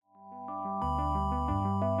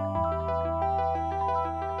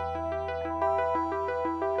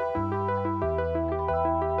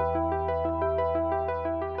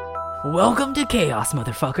Welcome to Chaos,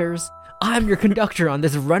 motherfuckers. I'm your conductor on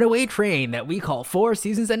this runaway train that we call 4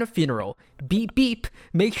 Seasons and a Funeral. Beep beep.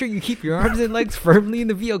 Make sure you keep your arms and legs firmly in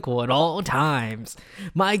the vehicle at all times.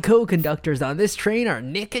 My co-conductors on this train are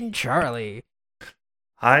Nick and Charlie.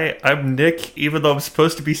 Hi, I'm Nick, even though I'm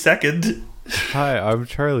supposed to be second. Hi, I'm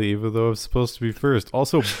Charlie, even though I'm supposed to be first.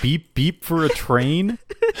 Also, beep beep for a train?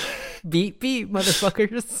 Beep beep,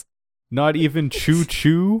 motherfuckers. Not even choo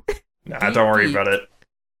choo? Nah, Beep, don't worry beep. about it.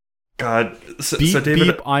 God, Beep so David,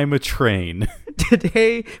 beep, I'm a train.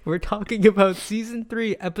 Today, we're talking about Season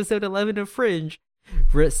 3, Episode 11 of Fringe,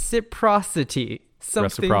 Reciprocity.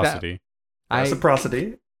 Reciprocity.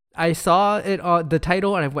 reciprocity, I saw it on the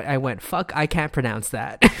title and I went, fuck, I can't pronounce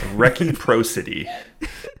that. reciprocity.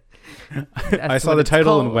 I saw the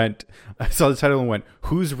title and went,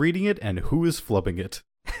 who's reading it and who is flubbing it?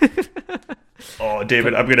 Oh,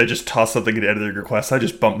 David, I'm gonna just toss something in editing request. I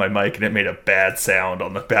just bumped my mic and it made a bad sound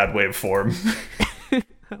on the bad waveform.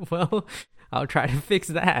 Well, I'll try to fix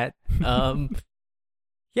that.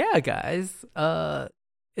 Yeah, guys.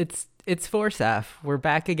 It's Forsaf. We're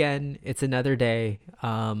back again. It's another day.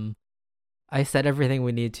 I said everything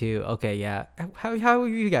we need to. Okay, yeah. How have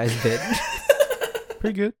you guys been?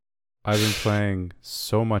 Pretty good. I've been playing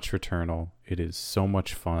so much Returnal. It is so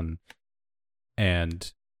much fun.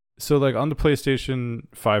 And so, like, on the PlayStation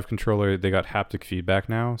 5 controller, they got haptic feedback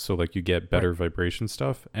now. So, like, you get better vibration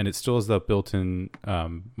stuff. And it still has that built-in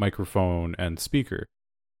microphone and speaker.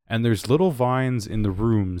 And there's little vines in the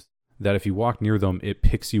rooms that if you walk near them, it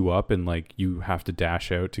picks you up and, like, you have to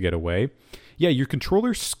dash out to get away. Yeah, your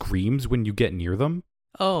controller screams when you get near them.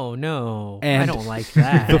 Oh, no. And I don't like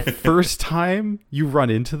that. The first time you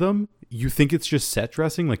run into them, you think it's just set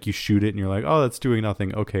dressing, like you shoot it and you're like, oh, that's doing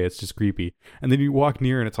nothing. Okay, it's just creepy. And then you walk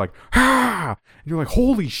near and it's like, ah! And you're like,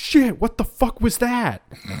 holy shit, what the fuck was that?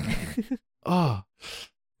 Oh,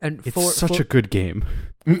 And it's such a good game.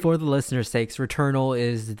 For the listeners' sakes, Returnal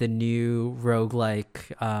is the new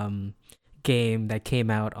roguelike game that came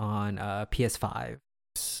out on PS5.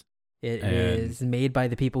 It is made by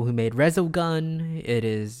the people who made Resogun. It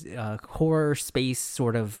is a horror space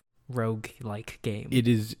sort of rogue-like game. It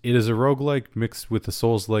is a roguelike mixed with a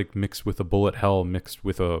Souls-like, mixed with a bullet hell, mixed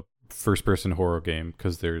with a first-person horror game,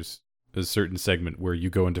 because there's a certain segment where you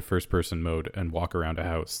go into first-person mode and walk around a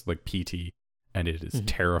house, like PT, and it is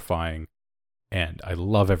terrifying. And I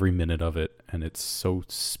love every minute of it, and it's so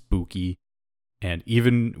spooky. And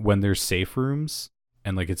even when there's safe rooms,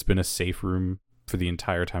 and like it's been a safe room for the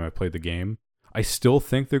entire time I played the game, I still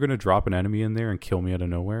think they're going to drop an enemy in there and kill me out of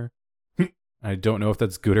nowhere. I don't know if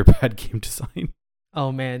that's good or bad game design.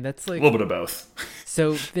 Oh man, that's like A little bit of both.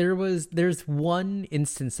 So there's one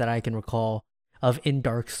instance that I can recall of in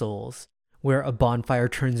Dark Souls where a bonfire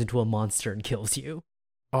turns into a monster and kills you.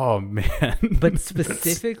 Oh man. But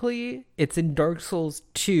specifically, it's in Dark Souls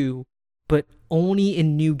 2, but only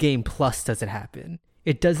in New Game Plus does it happen.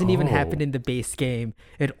 It doesn't even happen in the base game.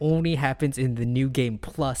 It only happens in the New Game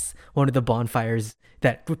Plus, one of the bonfires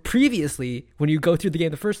that previously, when you go through the game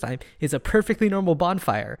the first time, is a perfectly normal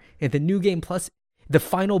bonfire. In the New Game Plus, the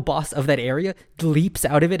final boss of that area leaps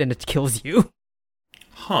out of it and it kills you.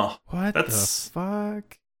 Huh. What That's the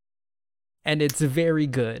fuck? And it's very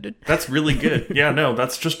good. That's really good. Yeah, no,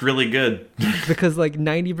 that's just really good. Because like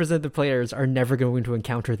 90% of the players are never going to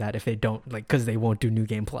encounter that if they don't, like, because they won't do New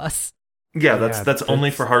Game Plus. Yeah, that's only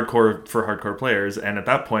for hardcore players, and at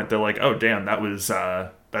that point they're like, oh damn, that was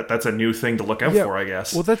that's a new thing to look out for, I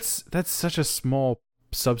guess. Well, that's such a small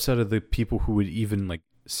subset of the people who would even like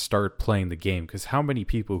start playing the game, because how many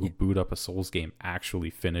people who boot up a Souls game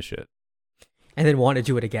actually finish it? And then want to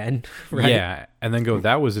do it again, right? Yeah, and then go,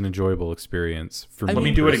 that was an enjoyable experience for me. Let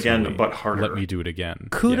me do it again, personally. but harder. Let me do it again.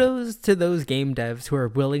 Kudos to those game devs who are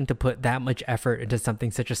willing to put that much effort into something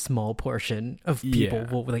such a small portion of people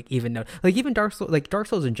will like even know. Like even Dark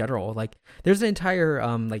Souls in general, like there's an entire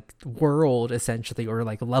like world essentially, or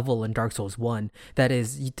like level in Dark Souls 1 that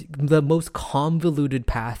is the most convoluted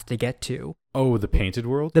path to get to. Oh, the painted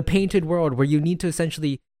world? The painted world, where you need to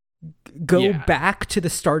essentially go back to the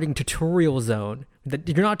starting tutorial zone.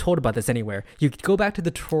 You're not told about this anywhere. You go back to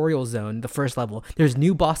the tutorial zone, the first level. There's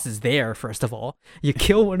new bosses there, first of all. You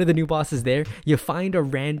kill one of the new bosses there. You find a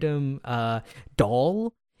random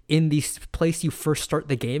doll in the place you first start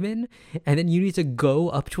the game in, and then you need to go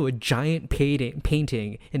up to a giant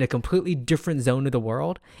painting in a completely different zone of the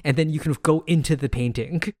world, and then you can go into the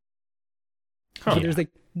painting. Huh. So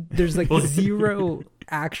there's like zero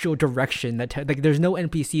actual direction that like there's no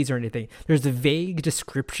NPCs or anything. There's vague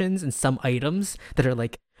descriptions and some items that are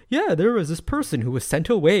like, yeah, there was this person who was sent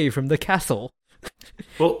away from the castle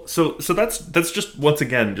Well, so that's just once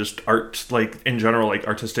again just art, like in general, like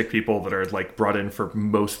artistic people that are like brought in for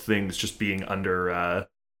most things just being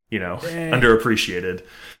underappreciated.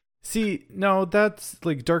 See, no, that's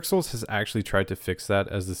like Dark Souls has actually tried to fix that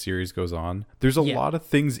as the series goes on. There's a lot of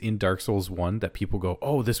things in Dark Souls 1 that people go,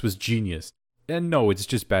 "Oh, this was genius." And no, it's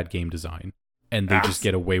just bad game design. And they just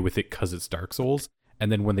get away with it cuz it's Dark Souls.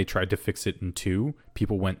 And then when they tried to fix it in 2,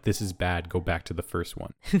 people went, "This is bad, go back to the first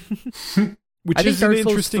one." Which is an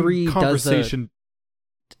interesting conversation.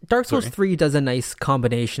 Dark Souls 3 does a nice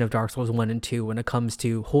combination of Dark Souls 1 and 2 when it comes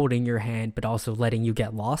to holding your hand but also letting you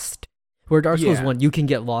get lost. Where Dark Souls 1, you can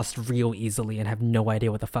get lost real easily and have no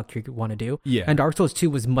idea what the fuck you want to do. Yeah. And Dark Souls 2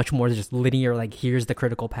 was much more just linear, like, here's the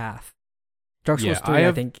critical path. Dark Souls 3,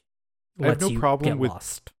 I think, lets you get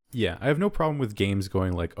lost. Yeah, I have no problem with games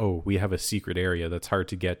going like, oh, we have a secret area that's hard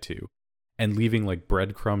to get to, and leaving like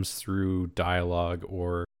breadcrumbs through dialogue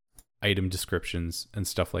or item descriptions and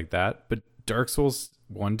stuff like that. But Dark Souls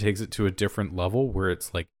 1 takes it to a different level where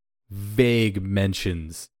it's like vague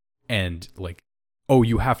mentions and like, oh,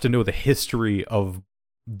 you have to know the history of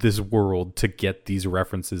this world to get these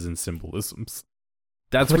references and symbolisms.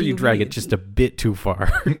 That's where you drag it just a bit too far.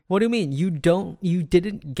 What do you mean? You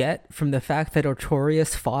didn't get from the fact that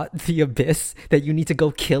Artorias fought the Abyss that you need to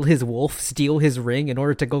go kill his wolf, steal his ring in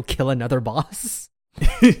order to go kill another boss? All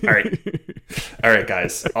right,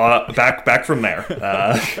 guys. Back from there.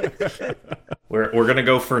 We're gonna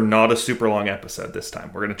go for not a super long episode this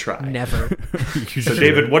time. We're gonna try. Never. So,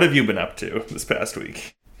 David, what have you been up to this past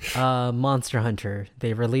week? Monster Hunter.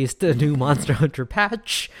 They released a new Monster Hunter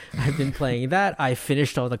patch. I've been playing that. I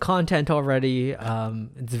finished all the content already.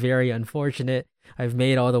 It's very unfortunate. I've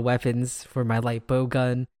made all the weapons for my light bow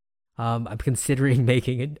gun. I'm considering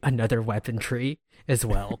making another weapon tree as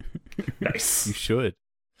well. Nice. You should.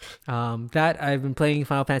 That I've been playing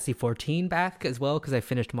Final Fantasy XIV back as well because I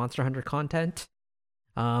finished Monster Hunter content.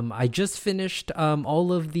 I just finished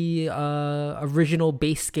all of the original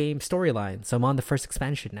base game storyline, so I'm on the first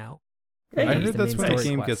expansion now. Hey, I heard that's when the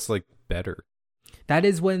game gets like better. That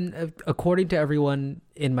is when, according to everyone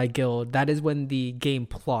in my guild, that is when the game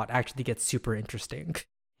plot actually gets super interesting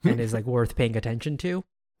and is like worth paying attention to.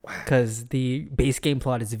 Because the base game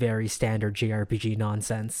plot is very standard JRPG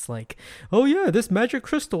nonsense. Like, oh yeah, this magic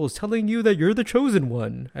crystal is telling you that you're the chosen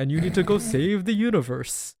one, and you need to go save the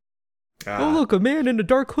universe. Oh look, a man in a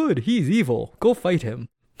dark hood. He's evil. Go fight him.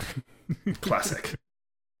 Classic.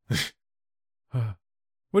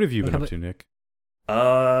 What have you been up to, Nick?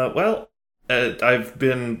 I've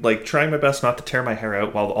been like trying my best not to tear my hair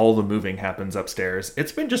out while all the moving happens upstairs.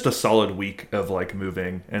 It's been just a solid week of like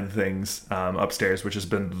moving and things upstairs, which has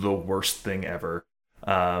been the worst thing ever.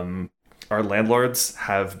 Our landlords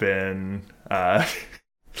have been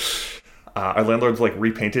our landlords like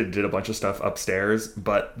repainted and did a bunch of stuff upstairs,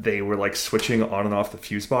 but they were like switching on and off the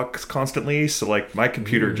fuse box constantly. So like my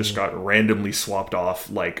computer just got randomly swapped off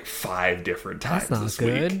like 5 different times. That's not this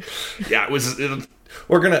good. Week. Yeah,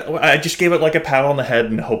 I just gave it like a pat on the head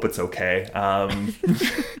and hope it's okay. Now,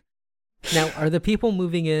 are the people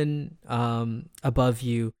moving in above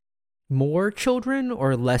you more children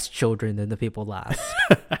or less children than the people last?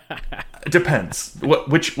 Depends.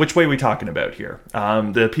 Which way are we talking about here?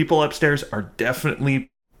 The people upstairs are definitely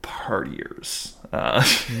partiers.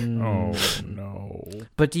 Oh no!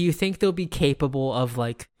 But do you think they'll be capable of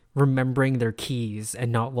like remembering their keys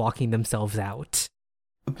and not locking themselves out?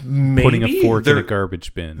 Maybe. Putting a fork in a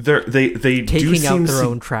garbage bin. They taking out their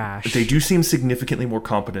own trash. They do seem significantly more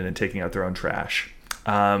competent in taking out their own trash.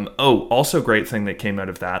 Also great thing that came out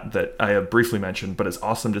of that I have briefly mentioned, but it's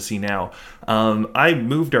awesome to see now. I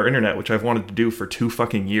moved our internet, which I've wanted to do for 2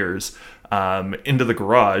 fucking years, into the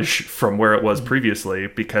garage from where it was previously,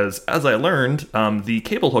 because as I learned, the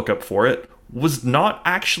cable hookup for it was not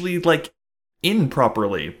actually like in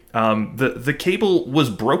properly. The cable was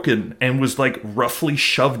broken and was like roughly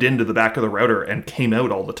shoved into the back of the router and came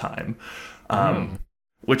out all the time.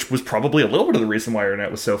 Which was probably a little bit of the reason why our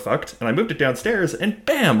internet was so fucked. And I moved it downstairs, and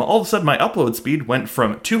bam! All of a sudden, my upload speed went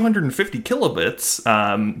from 250 kilobits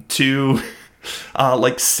to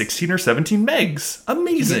like 16 or 17 megs.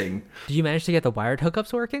 Amazing. Did you manage to get the wired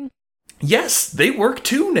hookups working? Yes, they work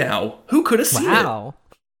too now. Who could have seen it? Wow.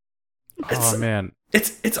 Oh man,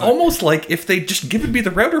 it's almost like if they'd just given me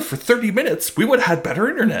the router for 30 minutes, we would have had better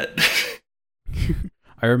internet.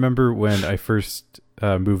 I remember when I first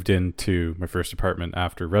moved into my first apartment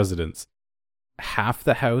after residence, half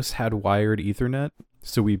the house had wired Ethernet.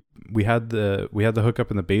 So we had the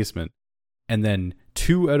hookup in the basement, and then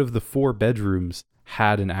 2 out of the 4 bedrooms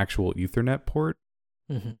had an actual Ethernet port.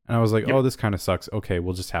 Mm-hmm. And I was like, oh, this kind of sucks. Okay,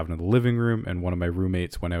 we'll just have it in the living room. And one of my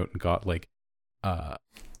roommates went out and got like a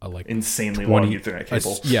like insanely 20 long Ethernet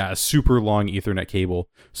cable. A super long Ethernet cable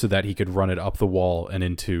so that he could run it up the wall and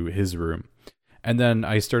into his room. And then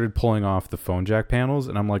I started pulling off the phone jack panels,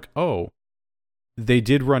 and I'm like, oh, they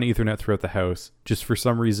did run Ethernet throughout the house. Just for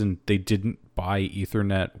some reason, they didn't buy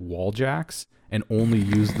Ethernet wall jacks and only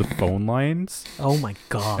used the phone lines. Oh my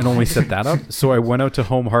god! And only set that up. So I went out to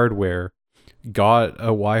Home Hardware, got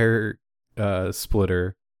a wire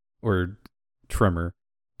splitter or trimmer,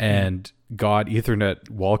 and got Ethernet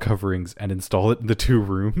wall coverings and installed it in the 2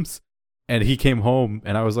 rooms. And he came home,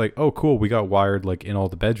 and I was like, oh, cool, we got wired like in all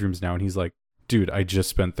the bedrooms now. And he's like, dude, I just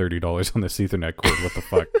spent $30 on this Ethernet cord. What the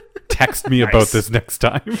fuck? Text me about this next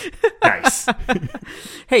time. Nice.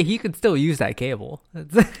 Hey, he could still use that cable.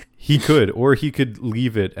 He could, or he could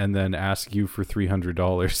leave it and then ask you for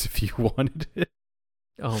 $300 if you wanted it.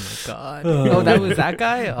 Oh my god. Oh, that was that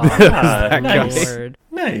guy? Oh, That my guy. lord.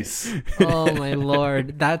 Nice. Oh my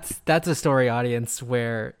lord. That's a story, audience,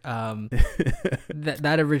 where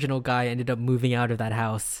that original guy ended up moving out of that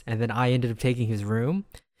house, and then I ended up taking his room.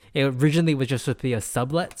 It originally was just supposed to be a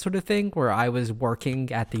sublet sort of thing where I was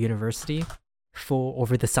working at the university for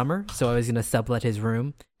over the summer, so I was gonna sublet his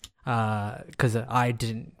room because I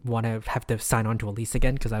didn't want to have to sign on to a lease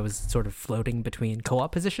again because I was sort of floating between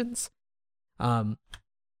co-op positions.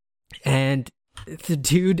 And the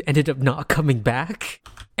dude ended up not coming back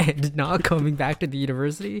to the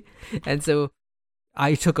university, and so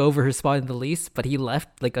I took over his spot in the lease, but he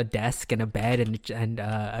left like a desk and a bed and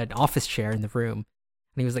an office chair in the room.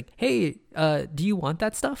 And he was like, hey, do you want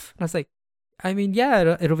that stuff? And I was like, I mean,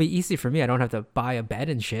 yeah, it'll be easy for me. I don't have to buy a bed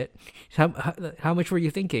and shit. How much were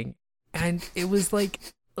you thinking? And it was like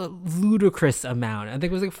a ludicrous amount. I think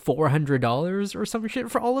it was like $400 or some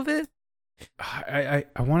shit for all of it. I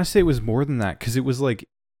want to say it was more than that, because it was like,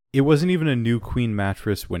 it wasn't even a new queen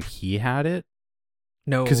mattress when he had it.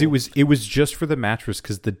 No. Because it was just for the mattress,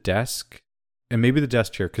 because the desk, and maybe the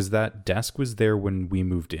desk chair, because that desk was there when we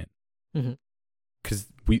moved in. Mm-hmm. Because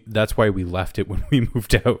that's why we left it when we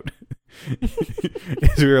moved out.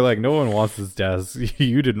 We were like, no one wants this desk.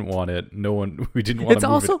 You didn't want it. We didn't want to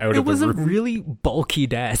move it out of the room. It was a really bulky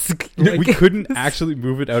desk. We couldn't actually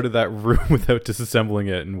move it out of that room without disassembling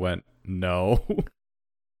it, and went, no.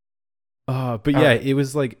 But yeah, it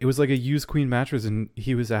was like a used queen mattress, and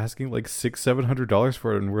he was asking like $600-700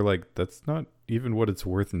 for it, and we're like, that's not even what it's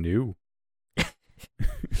worth new.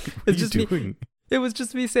 It's just doing? It was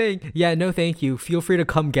just me saying, yeah, no thank you, feel free to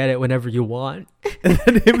come get it whenever you want. And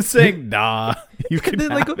then him saying, nah, you can and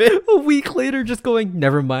then have like it. a week later just going,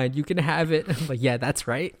 never mind, you can have it. I'm like, yeah, that's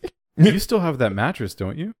right. You still have that mattress,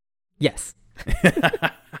 don't you? Yes.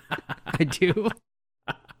 I do.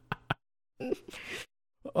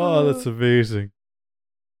 Oh, that's amazing.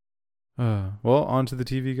 Well, on to the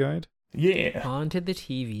TV guide. Yeah. On to the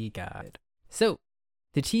TV guide. So,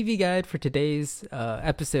 the TV guide for today's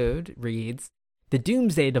episode reads, the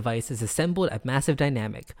Doomsday device is assembled at Massive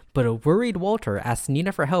Dynamic, but a worried Walter asks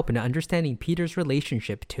Nina for help in understanding Peter's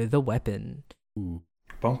relationship to the weapon. Ooh.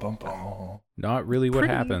 Bum, bum, bum. Not really what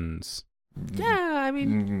happens. Yeah, I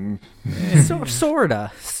mean,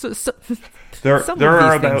 sorta. Some There of are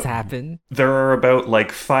these things about happen. There are about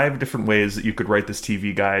like 5 different ways that you could write this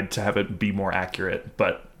TV guide to have it be more accurate,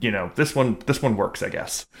 but this one works, I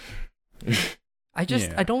guess. I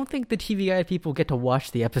don't think the TV guide people get to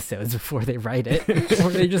watch the episodes before they write it, or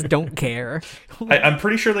they just don't care. I'm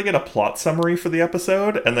pretty sure they get a plot summary for the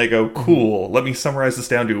episode, and they go, cool, let me summarize this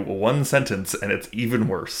down to 1 sentence, and it's even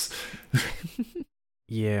worse.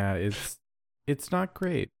 Yeah, it's not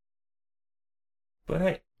great. But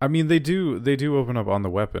hey. I mean, they do open up on the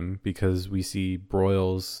weapon, because we see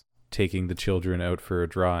Broyles taking the children out for a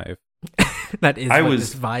drive. That is what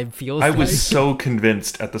this vibe feels like. I was so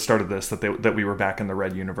convinced at the start of this that we were back in the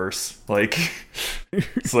Red universe. Like,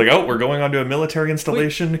 it's like, oh, we're going on to a military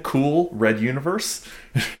installation. Wait. Cool, Red universe.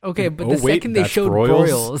 Okay, but the second they showed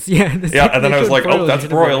Broyles. And then I was like, oh, that's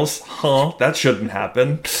Broyles. Huh, that shouldn't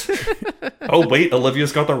happen. Oh, wait,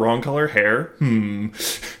 Olivia's got the wrong color hair.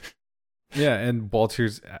 Yeah, and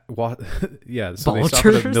Walter's... so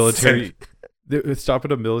they stop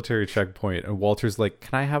at a military checkpoint, and Walter's like,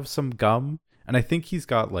 can I have some gum? And I think he's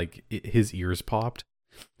got like his ears popped.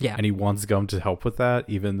 Yeah. And he wants gum to help with that,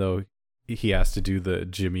 even though he has to do the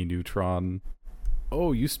Jimmy Neutron.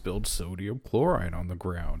 Oh, you spilled sodium chloride on the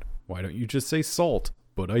ground. Why don't you just say salt?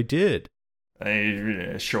 But I did.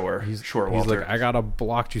 Sure, Walter. He's like, I got a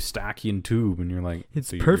blocked Eustachian tube, and you're like,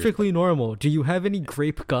 it's perfectly normal. Do you have any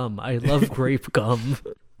grape gum? I love grape gum.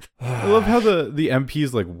 I love how the MP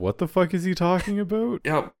is like, what the fuck is he talking about?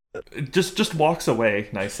 Yeah, just walks away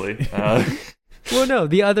nicely. Well, no,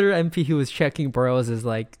 the other MP who was checking Broyles is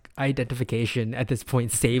like, identification at this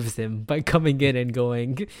point saves him by coming in and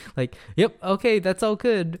going like, "Yep, okay, that's all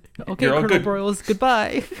good. Okay, You're all Colonel good. Broyles,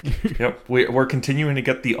 goodbye." Yep, we're continuing to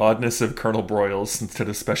get the oddness of Colonel Broyles instead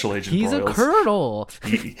of Special Agent He's Broyles. a colonel.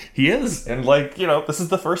 He is, and like, this is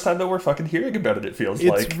the first time that we're fucking hearing about it. It feels It's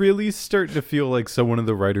like really starting to feel like someone in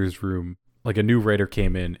the writer's room, like a new writer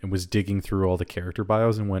came in and was digging through all the character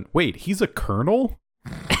bios and went, "Wait, he's a colonel?"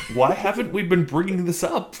 Why haven't we been bringing this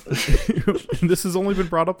up? This has only been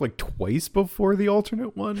brought up like twice before the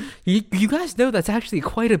alternate one. You guys know that's actually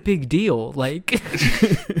quite a big deal. Like,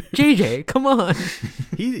 JJ, come on.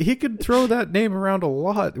 He could throw that name around a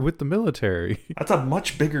lot with the military. That's a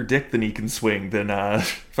much bigger dick than he can swing than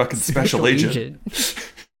fucking Special Agent.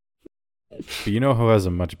 But you know who has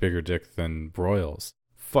a much bigger dick than Broyles?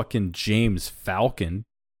 Fucking James Falcon.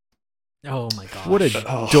 Oh my gosh. What a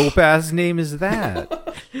dope ass name is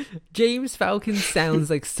that? James Falcon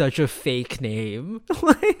sounds like such a fake name.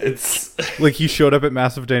 It's Like he showed up at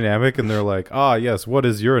Massive Dynamic and they're like, "Ah, yes, what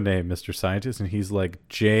is your name, Mr. Scientist?" And he's like,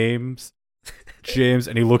 James,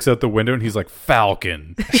 and he looks out the window and he's like,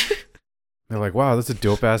 "Falcon." They're like, "Wow, that's a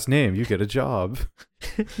dope ass name. You get a job."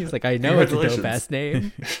 He's like, "I know it's a dope Congratulations. ass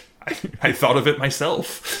name." I thought of it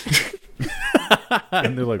myself.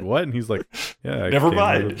 And they're like, "What?" And he's like, "Yeah, I Never came up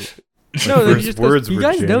mind. with- No, first he just words goes, you were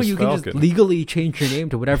guys know James you can Falcon." just legally change your name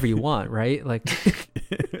to whatever you want, right? Like,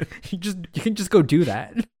 you can just go do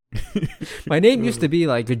that. My name used to be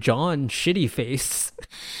like John Shitty Face.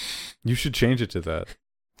 You should change it to that."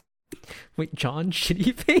 Wait, John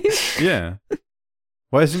Shitty Face? Yeah.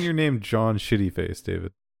 Why isn't your name John Shittyface,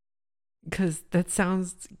 David? Because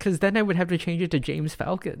then I would have to change it to James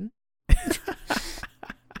Falcon.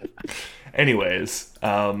 Anyways,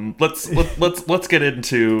 let's get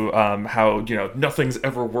into how nothing's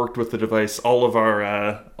ever worked with the device. All of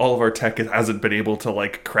our tech hasn't been able to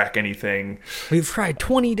like crack anything. We've tried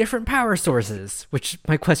 20 different power sources. Which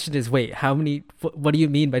my question is, wait, how many? What do you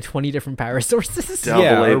mean by 20 different power sources? Double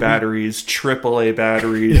Yeah, A are we- batteries, triple A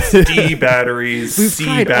batteries, D batteries, We've C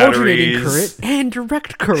tried alternating batteries, current and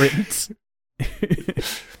direct current.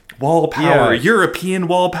 wall power, Yeah. European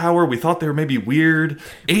wall power. We thought they were maybe weird.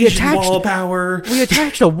 Asian attached- wall power. We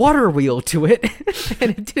attached a water wheel to it,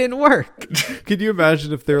 and it didn't work. Can you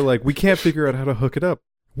imagine if they're like, "We can't figure out how to hook it up.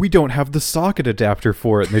 We don't have the socket adapter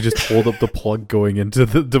for it," and they just hold up the plug going into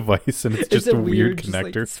the device, and it's just a weird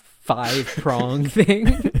connector. just, like, 5-prong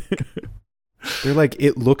thing. They're like,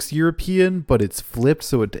 "It looks European, but it's flipped,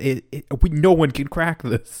 so no one can crack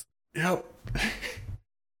this." Yep.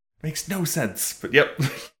 Makes no sense, but yep.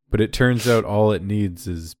 But it turns out all it needs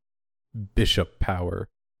is bishop power,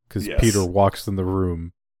 because Yes. Peter walks in the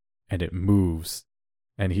room, and it moves,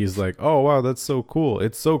 and he's like, "Oh wow, that's so cool!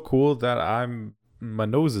 It's so cool that my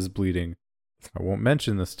nose is bleeding. I won't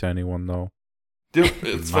mention this to anyone though. Yep,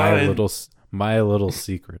 it's my fine. my little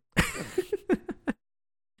secret."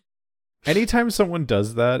 Anytime someone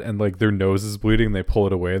does that and like their nose is bleeding, they pull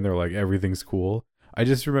it away and they're like, "Everything's cool." I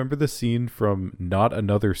just remember the scene from Not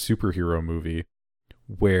Another Superhero Movie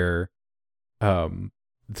where the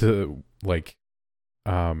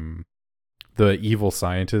evil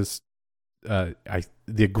scientist,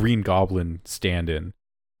 the Green Goblin stand-in,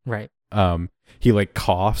 Right. he like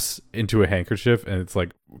coughs into a handkerchief and it's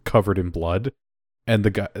like covered in blood, and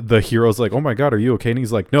the hero's like, "Oh my god, are you okay?" And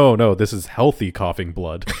he's like, no, this is healthy coughing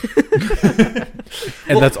blood."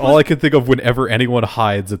 And that's all I can think of whenever anyone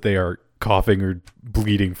hides that they are coughing or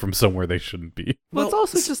bleeding from somewhere they shouldn't be. Well, it's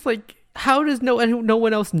also just like, how does no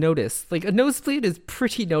one else notice? Like, a nosebleed is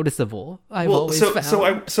pretty noticeable. I've always found.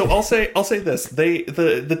 So I'll say this: the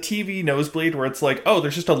TV nosebleed where it's like, oh,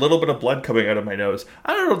 there's just a little bit of blood coming out of my nose.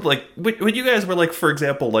 I don't know, like when you guys were like, for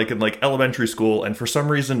example, like in like elementary school, and for some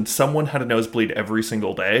reason someone had a nosebleed every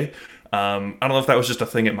single day. I don't know if that was just a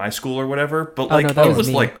thing at my school or whatever, but like no, that it was was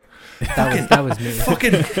me. like. that was me.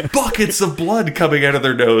 Fucking buckets of blood coming out of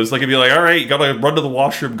their nose. Like, it'd be like, all right, you gotta run to the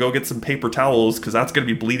washroom, go get some paper towels, because that's gonna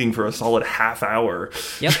be bleeding for a solid half hour.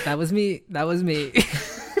 Yep, that was me.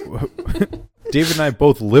 David and I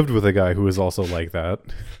both lived with a guy who was also like that.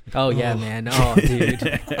 Oh yeah, man. Oh, dude.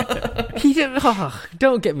 He did. Oh,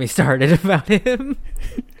 don't get me started about him.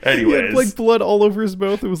 He Anyways, had like blood all over his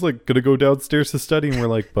mouth. It was like, "Gonna go downstairs to study," and we're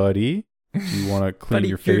like, "Buddy, do you want to clean Buddy,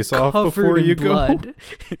 your face you're off covered before in you go?" blood.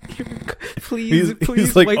 Please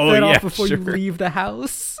He's like, wipe "Oh, that yeah, off before sure." you leave the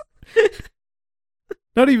house.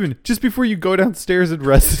 Not even just before you go downstairs in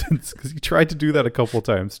residence, because he tried to do that a couple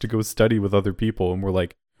times to go study with other people, and we're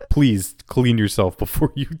like, "Please clean yourself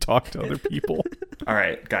before you talk to other people." all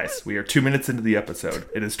right, guys, we are 2 minutes into the episode.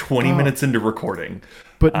 It is 20 minutes into recording.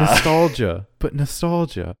 But nostalgia.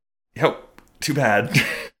 Yep, too bad.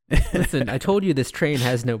 Listen, I told you this train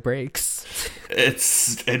has no brakes.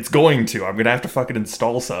 It's going to. I'm gonna have to fucking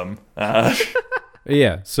install some.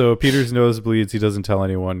 Yeah, so Peter's nose bleeds. He doesn't tell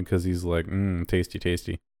anyone because he's like, tasty,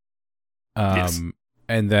 tasty. Yes.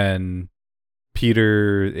 And then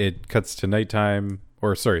Peter, it cuts to nighttime.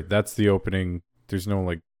 Or sorry, that's the opening. There's no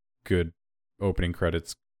like good opening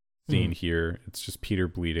credits scene here. It's just Peter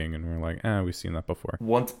bleeding, and we're like, we've seen that before.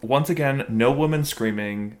 Once again, no woman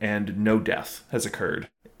screaming and no death has occurred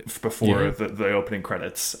before the opening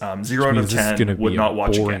credits. 0 out of 10 would not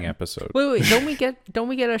watch boring again. Episode. Wait, don't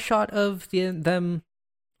we get a shot of them,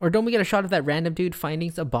 or don't we get a shot of that random dude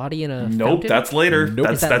finding a body in a Nope, fountain? that's later.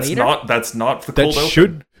 Nope. That's later? That's not the cold open.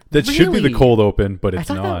 Should be the Really? cold open, but it's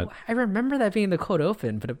not. I remember that being the cold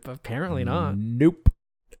open, but apparently not. Nope.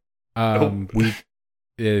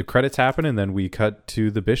 Credits happen, and then we cut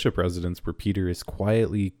to the Bishop residence where Peter is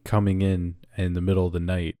quietly coming in the middle of the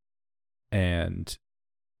night. And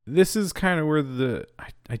this is kind of where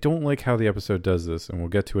I don't like how the episode does this, and we'll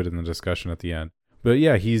get to it in the discussion at the end. But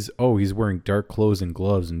yeah, he's wearing dark clothes and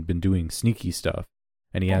gloves and been doing sneaky stuff.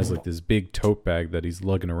 And he has like this big tote bag that he's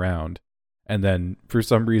lugging around. And then for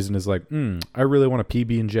some reason is like, I really want a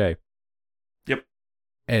PB&J. Yep.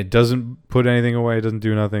 And it doesn't put anything away, it doesn't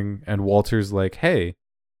do nothing. And Walter's like, hey,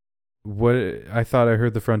 what? I thought I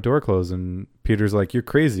heard the front door close. And Peter's like, you're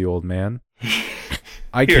crazy, old man.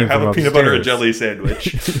 I Here, came have from a peanut butter and upstairs." jelly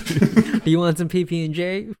sandwich. Do you want some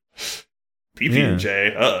PB&J?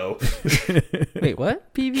 PB&J. Uh-oh. Wait,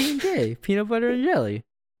 what? PB&J, peanut butter and jelly.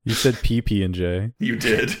 You said PP&J. You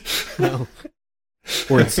did. No,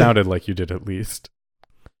 Or it sounded like you did at least.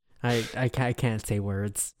 I can't say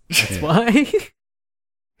words. That's why.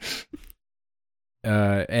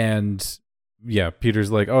 And yeah,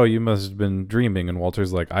 Peter's like, oh, you must have been dreaming. And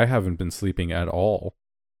Walter's like, I haven't been sleeping at all.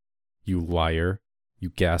 You liar.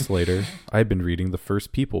 You gaslighter. I've been reading the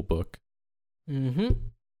First People book. Mm-hmm.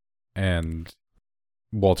 And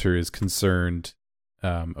Walter is concerned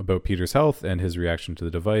about Peter's health and his reaction to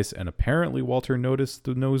the device. And apparently Walter noticed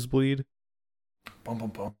the nosebleed. Bum, bum,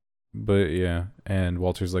 bum. But yeah, and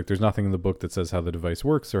Walter's like, there's nothing in the book that says how the device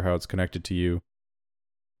works or how it's connected to you.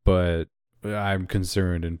 But I'm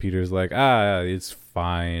concerned. And Peter's like, it's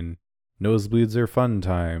fine. Nosebleeds are fun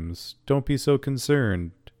times. Don't be so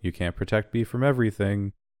concerned. You can't protect me from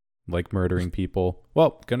everything. Like murdering people.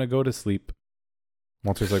 Well, gonna go to sleep.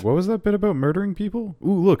 Walter's like, what was that bit about murdering people?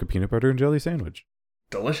 Ooh, look, a peanut butter and jelly sandwich.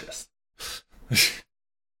 Delicious.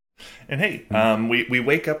 And hey, we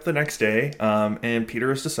wake up the next day, and Peter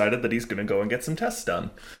has decided that he's going to go and get some tests done.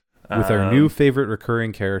 With our new favorite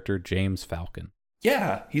recurring character, James Falcon.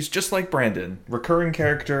 Yeah, he's just like Brandon. Recurring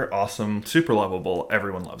character, awesome, super lovable.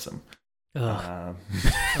 Everyone loves him. Ugh.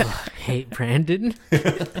 Hate Brandon.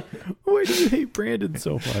 Why do you hate Brandon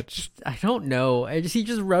so much? I don't know. He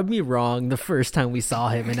just rubbed me wrong the first time we saw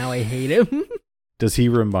him, and now I hate him. Does he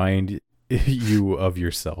remind you of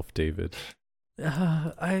yourself, David?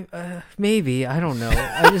 Maybe, I don't know.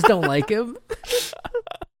 I just don't like him.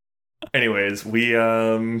 Anyways, we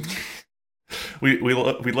load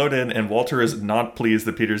in, and Walter is not pleased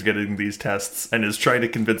that Peter's getting these tests and is trying to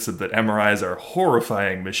convince him that MRIs are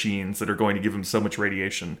horrifying machines that are going to give him so much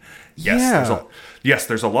radiation. Yes,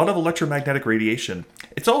 there's a lot of electromagnetic radiation.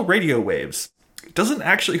 It's all radio waves. It doesn't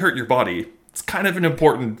actually hurt your body. It's kind of an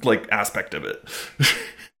important aspect of it.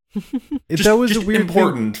 That was a weird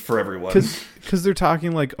important for everyone. Because they're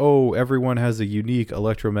talking like, oh, everyone has a unique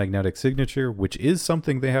electromagnetic signature, which is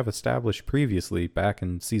something they have established previously back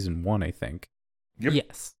in season 1, I think. Yep.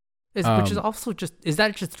 Yes. Which is also is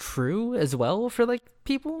that just true as well for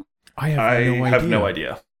people? I have no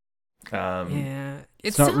idea. Yeah.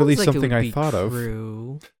 It's not really something I thought of.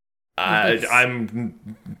 True.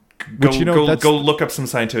 Go look up some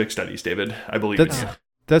scientific studies, David. I believe in you.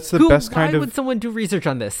 That's the best kind Why of. would someone do research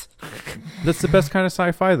on this? That's the best kind of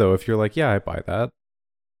sci-fi, though. If you're like, yeah, I buy that.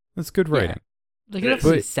 That's good writing. It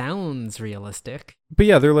actually sounds realistic. But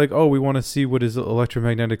yeah, they're like, oh, we want to see what his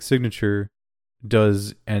electromagnetic signature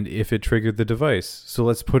does and if it triggered the device. So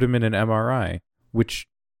let's put him in an MRI, which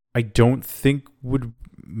I don't think would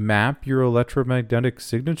map your electromagnetic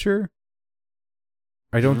signature.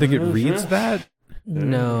 I don't think it reads that.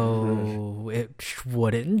 No, it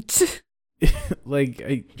wouldn't.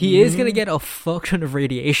 He is gonna get a fuck ton of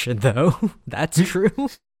radiation, though. That's true.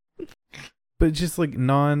 But just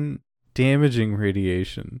non-damaging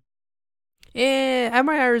radiation.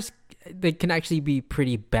 MRIs, they can actually be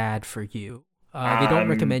pretty bad for you. They don't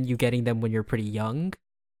recommend you getting them when you're pretty young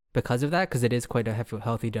because of that, because it is quite a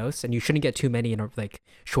healthy dose, and you shouldn't get too many in a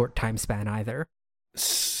short time span either.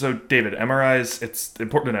 So, David, MRIs, it's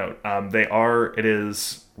important to note, it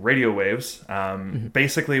is radio waves.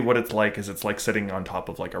 Basically, what it's like is it's like sitting on top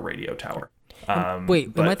of like a radio tower.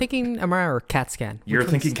 Wait, am I thinking MRI or CAT scan? You're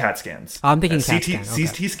thinking CAT scans. I'm thinking CT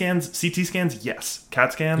CT, scan. Okay. CT scans, yes.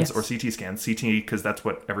 CAT scans Yes. or CT scans. CT, because that's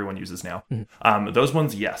what everyone uses now. Those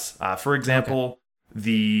ones, yes. For example,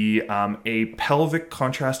 a pelvic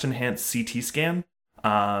contrast enhanced CT scan,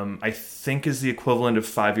 I think is the equivalent of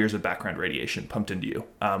 5 years of background radiation pumped into you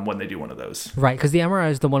when they do one of those. Right, because the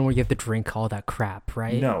MRI is the one where you have to drink all that crap,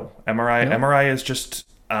 right? No, MRI is just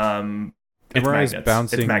it's MRI is magnets.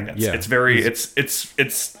 bouncing. It's magnets. Yeah. It's very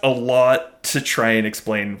it's a lot to try and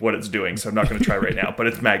explain what it's doing. So I'm not going to try right now. But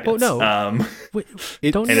it's magnets. Oh no! Wait,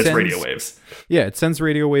 don't and it's sends- radio waves. Yeah, it sends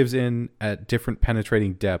radio waves in at different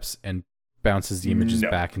penetrating depths and bounces the images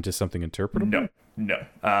No. back into something interpretable.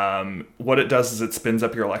 No. What it does is it spins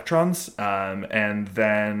up your electrons, and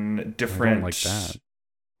then different. I don't like that.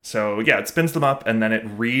 So yeah, it spins them up, and then it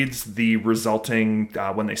reads the resulting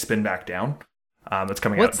when they spin back down. That's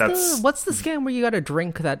coming out. What's the scan where you got to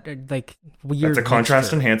drink that like weird? That's a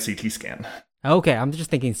contrast mixture? enhanced CT scan. Okay, I'm just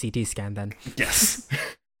thinking CT scan then. Yes.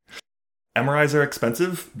 MRIs are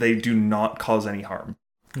expensive. They do not cause any harm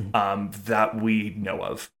that we know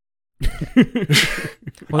of. Well, in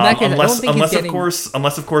that case, I don't think he's getting...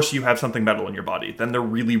 unless of course you have something metal in your body, then they're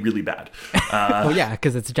really, really bad. Well, yeah,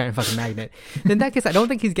 because it's a giant fucking magnet. In that case, I don't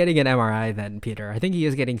think he's getting an MRI then, Peter. I think he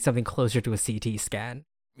is getting something closer to a CT scan.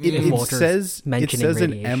 It says an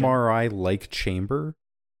radiation. MRI-like chamber.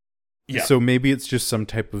 Yeah. So maybe it's just some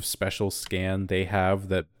type of special scan they have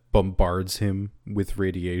that bombards him with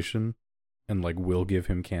radiation and like will give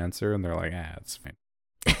him cancer, and they're like, it's fine.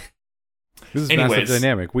 This is Massive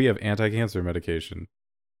Dynamic. We have anti-cancer medication.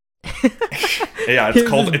 Yeah, it's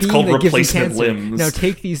called replacement limbs. Now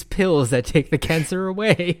take these pills that take the cancer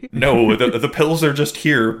away. No, the pills are just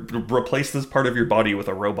here. Replace this part of your body with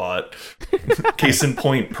a robot. Case in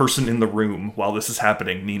point, person in the room while this is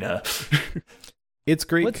happening, Nina. It's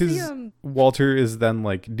great because Walter is then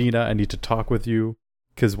like, Nina, I need to talk with you.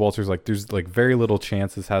 Because Walter's like, there's like very little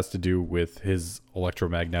chance this has to do with his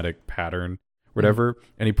electromagnetic pattern, whatever.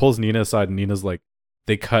 And he pulls Nina aside, and Nina's like,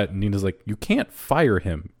 they cut, and Nina's like, you can't fire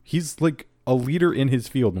him. He's like a leader in his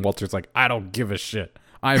field. And Walter's like, I don't give a shit.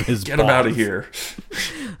 I'm his Get boss. him out of here.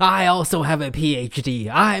 I also have a PhD.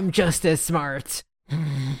 I'm just as smart.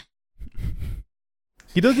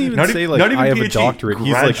 He doesn't even say like, I have a doctorate.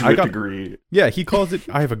 He's like, I got degree. Yeah, he calls it,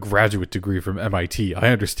 I have a graduate degree from MIT. I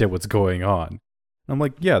understand what's going on. I'm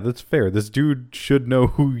like, yeah, that's fair. This dude should know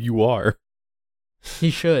who you are. He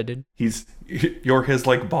should. You're his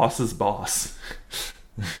like boss's boss.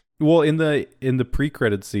 Well, in the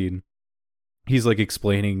pre-credit scene, he's like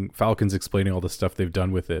Falcon's explaining all the stuff they've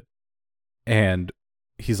done with it. And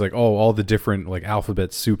he's like, oh, all the different like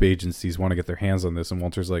alphabet soup agencies want to get their hands on this. And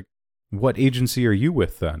Walter's like, what agency are you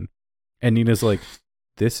with then? And Nina's like,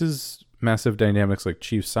 this is Massive Dynamics like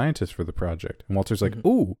chief scientist for the project. And Walter's like,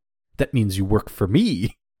 ooh, that means you work for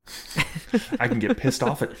me. I can get pissed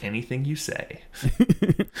off at anything you say.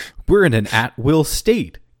 We're in an at-will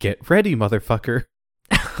state. Get ready, motherfucker.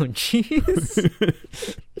 Oh,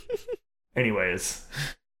 jeez. Anyways,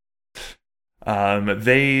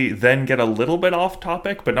 they then get a little bit off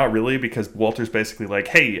topic, but not really, because Walter's basically like,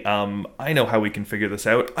 hey, I know how we can figure this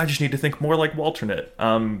out. I just need to think more like Walternet.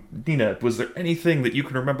 Nina, was there anything that you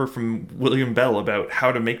can remember from William Bell about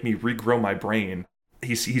how to make me regrow my brain?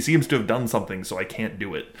 He seems to have done something, so I can't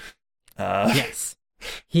do it. Yes.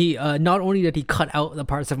 He not only did he cut out the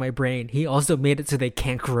parts of my brain, he also made it so they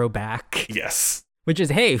can't grow back. Yes. Which is,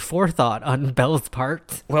 hey, forethought on Bell's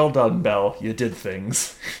part. Well done, Bell. You did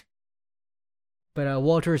things. But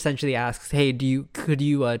Walter essentially asks, hey, could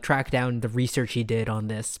you track down the research he did on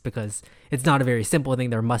this? Because it's not a very simple thing.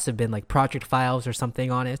 There must have been like project files or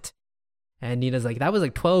something on it. And Nina's like, that was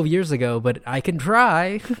like 12 years ago, but I can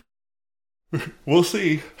try. We'll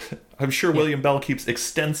see. I'm sure William Bell keeps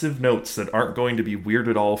extensive notes that aren't going to be weird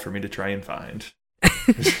at all for me to try and find.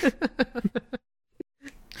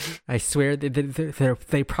 I swear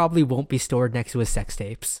they probably won't be stored next to his sex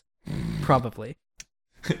tapes. Probably.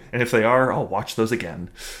 And if they are, I'll watch those again.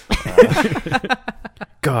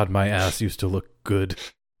 God, my ass used to look good.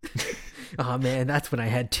 Oh man, that's when I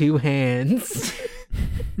had two hands.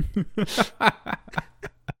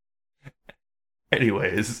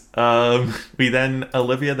 Anyways,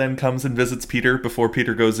 Olivia then comes and visits Peter before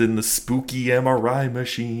Peter goes in the spooky MRI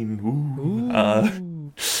machine.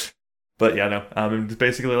 Ooh. But yeah, no. It's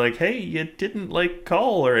basically like, hey, you didn't like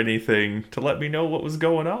call or anything to let me know what was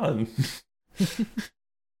going on.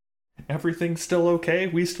 Everything's still okay?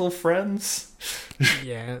 We still friends?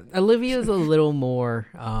 Yeah, Olivia's a little more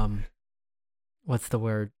what's the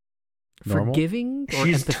word? Normal? Forgiving or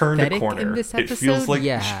She's turned a empathetic corner. in this episode. It feels like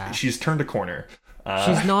yeah. she's turned a corner.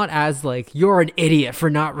 She's not as like, you're an idiot for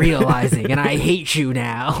not realizing, and I hate you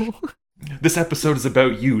now. This episode is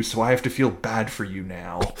about you, so I have to feel bad for you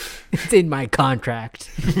now. It's in my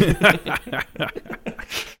contract.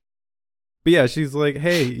 But yeah, she's like,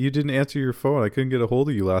 hey, you didn't answer your phone. I couldn't get a hold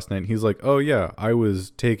of you last night. And he's like, oh yeah, I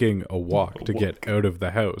was taking a walk to get out of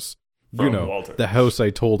the house. From Walter. The house I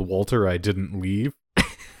told Walter I didn't leave.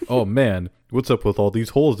 Oh man, what's up with all these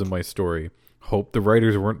holes in my story? Hope the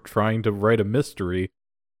writers weren't trying to write a mystery.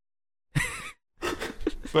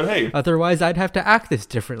 But hey. Otherwise, I'd have to act this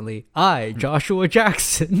differently. I, Joshua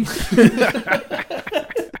Jackson.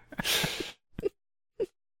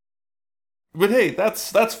 But hey,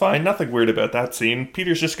 that's fine. Nothing weird about that scene.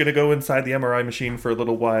 Peter's just going to go inside the MRI machine for a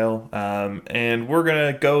little while, and we're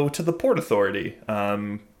going to go to the Port Authority,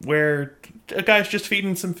 where a guy's just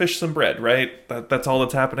feeding some fish some bread, right? That's all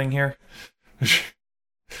that's happening here?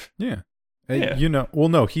 Yeah. Yeah.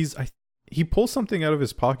 No, he pulls something out of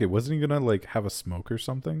his pocket. Wasn't he going to, like, have a smoke or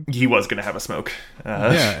something? He was going to have a smoke.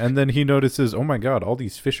 Yeah, and then he notices, oh my god, all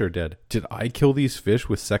these fish are dead. Did I kill these fish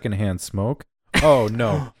with secondhand smoke? Oh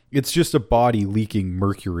no. It's just a body leaking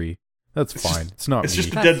mercury. That's fine. It's not It's me.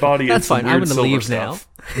 just a dead body. That's and some fine. I'm weird gonna silver leave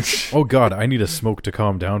stuff. Oh god, I need a smoke to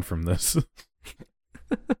calm down from this.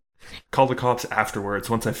 Call the cops afterwards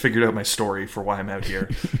once I figured out my story for why I'm out here.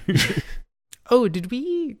 Oh,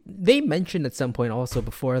 they mentioned at some point also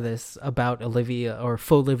before this about Olivia or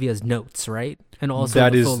Faulivia's notes, right? And also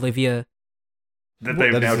That is- Faulivia. That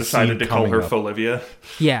they've That is now a decided scene to call her coming up. Folivia.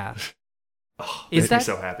 Yeah. Oh, Is makes me that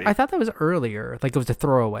so happy. I thought that was earlier, like it was a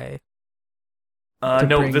throwaway.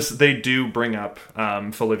 No, bring- they do bring up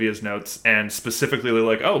Folivia's notes, and specifically they're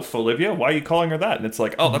like, "Oh, Folivia, why are you calling her that?" And it's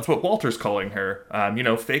like, "Oh, that's what Walter's calling her.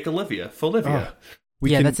 Fake Olivia, Folivia."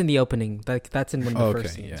 That's in the opening. That's in one of the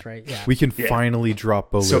first Okay, scenes, yeah. right? Yeah. We can Yeah. finally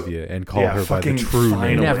drop Bolivia and call her by the fucking true finally.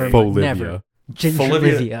 name, Never, Bolivia. never. Ginger Folivia-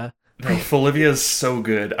 Livia. No, Folivia is so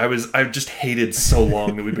good. I've just hated so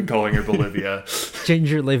long that we've been calling her Bolivia.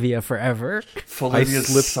 Ginger Livia forever. Folivia is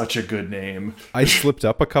slipped- such a good name. I slipped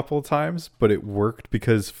up a couple of times, but it worked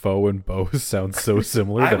because Fo and Bo sound so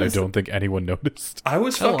similar I that was- I don't think anyone noticed. I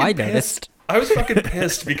was fucking I pissed. noticed. I was fucking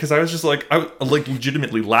pissed because I was just like,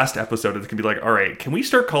 legitimately last episode it can be like, all right, can we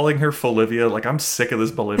start calling her Folivia? Like, I'm sick of this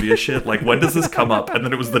Bolivia shit. Like, when does this come up? And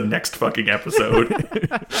then it was the next fucking episode.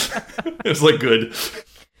 It was like, good.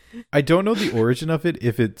 I don't know the origin of it,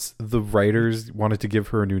 if it's the writers wanted to give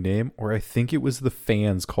her a new name, or I think it was the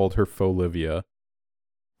fans called her Folivia.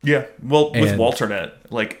 Yeah, well, with And- Walternet,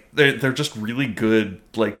 like they're just really good,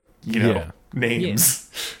 like Yeah. names.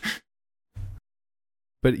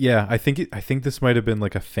 But yeah, I think this might have been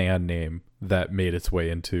like a fan name that made its way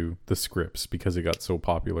into the scripts because it got so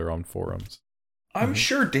popular on forums. I'm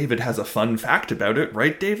sure David has a fun fact about it,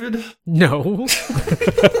 right, David? No.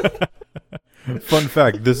 Fun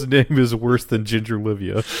fact, this name is worse than Ginger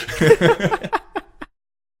Livia.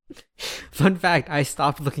 Fun fact, I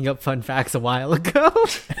stopped looking up fun facts a while ago.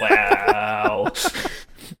 Wow.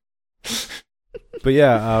 But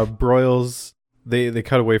yeah, Broyles, they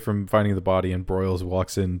cut away from finding the body, and Broyles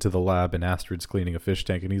walks into the lab and Astrid's cleaning a fish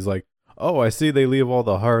tank, and he's like, oh, I see they leave all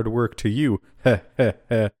the hard work to you.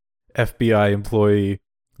 FBI employee,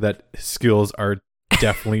 that skills are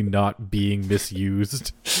definitely not being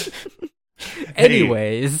misused.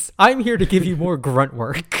 Anyways, I'm here to give you more grunt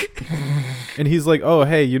work. And he's like, oh,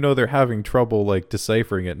 hey, they're having trouble, like,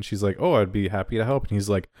 deciphering it. And she's like, oh, I'd be happy to help. And he's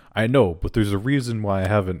like, I know, but there's a reason why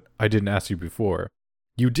I didn't ask you before.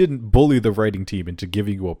 You didn't bully the writing team into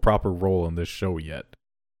giving you a proper role in this show yet.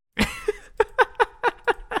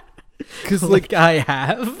 Because, like, I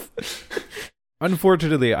have.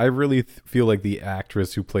 unfortunately, I really feel like the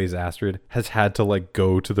actress who plays Astrid has had to, like,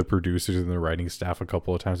 go to the producers and the writing staff a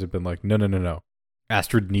couple of times and been like, no.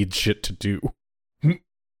 Astrid needs shit to do.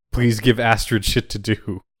 Please give Astrid shit to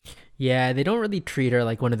do. Yeah, they don't really treat her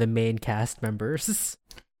like one of the main cast members,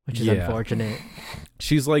 which is unfortunate.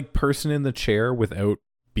 She's like person in the chair without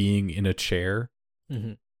being in a chair.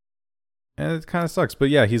 Mm-hmm. And it kind of sucks. But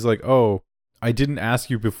yeah, he's like, oh, I didn't ask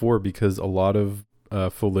you before because a lot of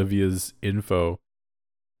Folivia's info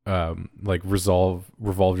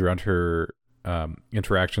revolved around her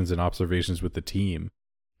interactions and observations with the team.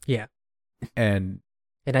 Yeah. And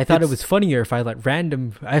I thought it was funnier if I let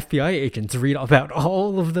random FBI agents read about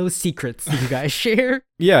all of those secrets that you guys share.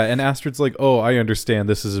 yeah, and Astrid's like, oh, I understand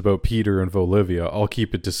this is about Peter and Volivia. I'll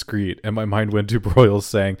keep it discreet. And my mind went to Broyles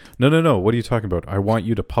saying, no, what are you talking about? I want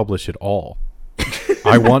you to publish it all.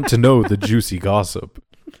 I want to know the juicy gossip.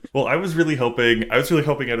 Well, I was really hoping out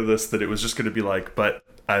of this that it was just going to be like, but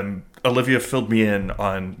Olivia filled me in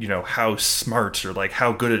on, how smart or like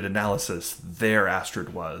how good at analysis their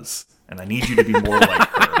Astrid was, and I need you to be more like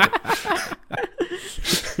her.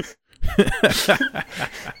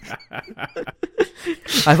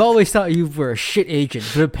 I've always thought you were a shit agent,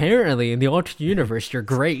 but apparently in the alternate universe you're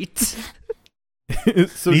great.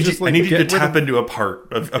 So I need you to tap into a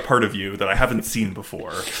part of you that I haven't seen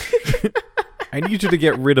before. I need you to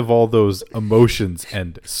get rid of all those emotions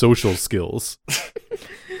and social skills.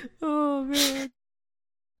 Oh, man.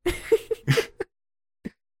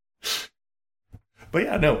 But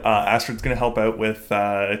yeah, no, Astrid's going to help out with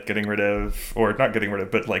getting rid of, or not getting rid of,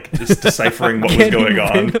 but like just deciphering what was going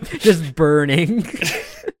on. Just burning.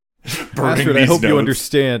 Astrid, I hope you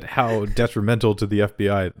understand how detrimental to the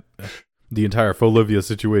FBI the entire Folivia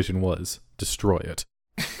situation was. Destroy it.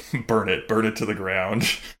 Burn it to the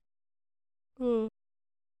ground. But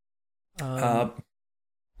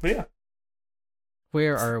yeah.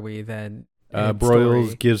 Where are we then?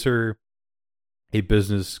 Broyles gives her a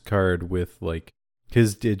business card with like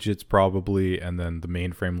his digits probably, and then the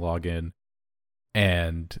mainframe login,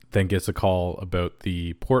 and then gets a call about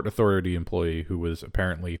the Port Authority employee who was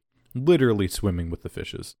apparently literally swimming with the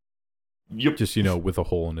fishes. Yep. Just, with a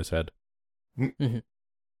hole in his head.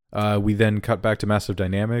 Mm-hmm. We then cut back to Massive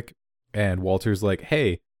Dynamic, and Walter's like,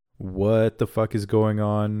 hey, what the fuck is going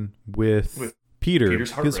on with Peter?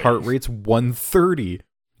 His heart rate's 130.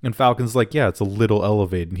 And Falcon's like, yeah, it's a little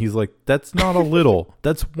elevated. And he's like, that's not a little.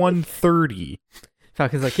 That's 130.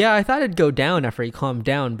 Falcon's like, yeah, I thought it'd go down after he calmed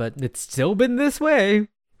down, but it's still been this way.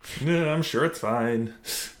 Yeah, I'm sure it's fine.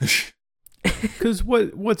 Because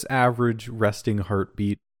what's average resting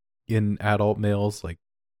heartbeat in adult males? Like,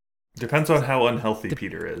 depends on how unhealthy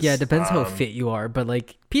Peter is. Yeah, it depends how fit you are. But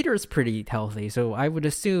like Peter's pretty healthy, so I would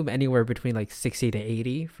assume anywhere between like 60 to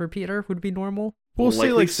 80 for Peter would be normal. We'll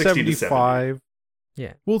say like 75.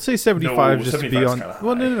 Yeah. We'll say 75 just to be on.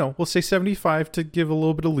 Well, no. No. We'll say 75 to give a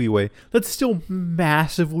little bit of leeway. That's still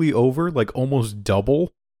massively over, like almost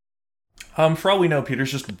double. For all we know,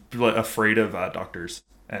 Peter's just afraid of doctors.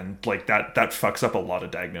 And like that fucks up a lot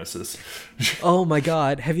of diagnosis. Oh my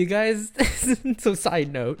god. Have you guys so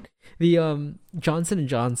side note, the Johnson &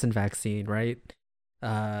 Johnson vaccine, right?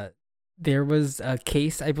 There was a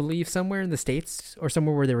case, I believe, somewhere in the States or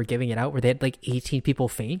somewhere where they were giving it out where they had like 18 people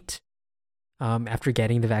faint after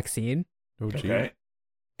getting the vaccine. Oh, gee. Okay.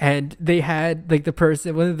 And they had like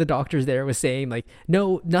one of the doctors there was saying like,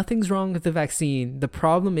 no, nothing's wrong with the vaccine. The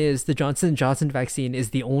problem is the Johnson & Johnson vaccine is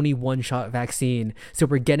the only one-shot vaccine. So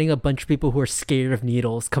we're getting a bunch of people who are scared of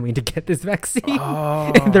needles coming to get this vaccine.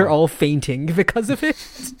 Oh. And they're all fainting because of it.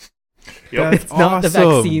 Yep. It's not the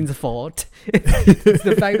vaccine's fault. It's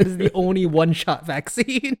the fact that it's the only one-shot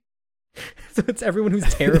vaccine. So it's everyone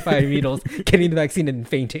who's terrified of needles getting the vaccine and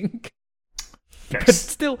fainting. Nice. But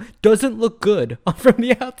still doesn't look good from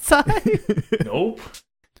the outside. Nope.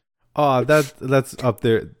 That's up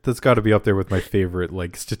there. That's got to be up there with my favorite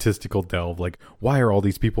like statistical delve. Like, why are all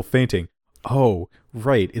these people fainting? Oh,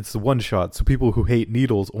 right, it's the one shot. So people who hate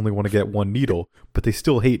needles only want to get one needle, but they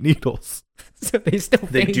still hate needles. So they still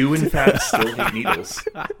They faint. do in fact still hate needles.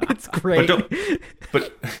 It's great.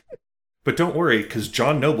 But don't worry, because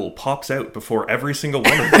John Noble pops out before every single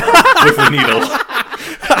one of them with a needle.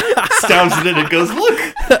 Stabs it in and goes, look!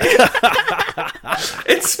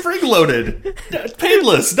 It's spring-loaded.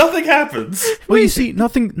 Painless. Nothing happens. Well, you see,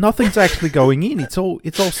 nothing's actually going in. It's all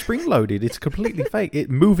spring loaded. It's completely fake. It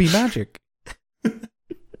movie magic.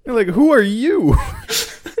 You're like, who are you?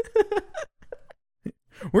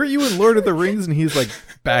 Were you in Lord of the Rings? And he's like,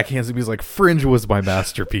 backhands him. He's like, Fringe was my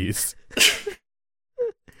masterpiece.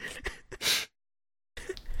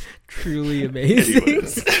 Truly amazing.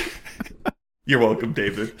 Anyways. You're welcome,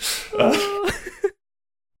 David. Oh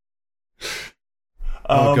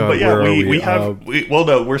God, but yeah, where are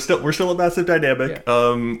no, we're still a Massive Dynamic.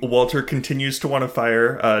 Yeah. Walter continues to want to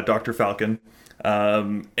fire Dr. Falcon.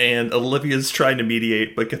 And Olivia's trying to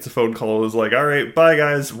mediate, but gets a phone call and is like, all right, bye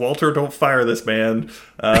guys. Walter, don't fire this man.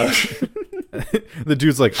 The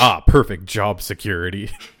dude's like, perfect job security.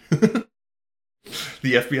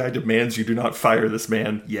 The FBI demands you do not fire this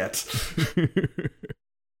man yet.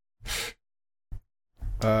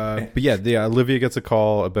 But yeah, Olivia gets a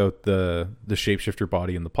call about the shapeshifter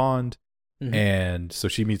body in the pond. Mm-hmm. And so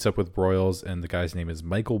she meets up with Broyles, and the guy's name is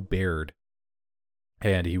Michael Baird.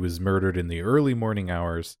 And he was murdered in the early morning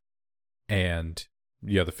hours. And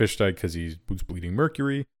yeah, the fish died because he was bleeding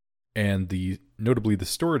mercury. And notably the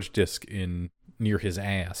storage disc near his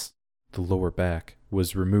ass, the lower back,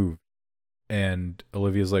 was removed. And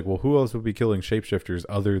Olivia's like, well, who else would be killing shapeshifters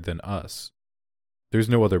other than us? There's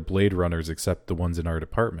no other Blade Runners except the ones in our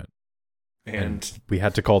department. And we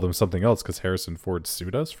had to call them something else because Harrison Ford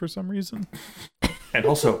sued us for some reason. And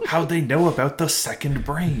also, how'd they know about the second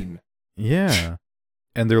brain? Yeah.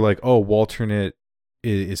 And they're like, oh, Walternate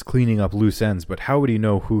is cleaning up loose ends, but how would he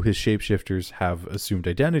know who his shapeshifters have assumed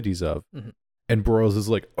identities of? Mm-hmm. And Broyles is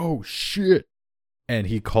like, oh, shit. And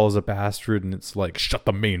he calls up Astrid, and it's like, shut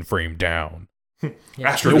the mainframe down. Yeah.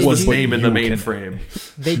 Astrid was his name in the mainframe.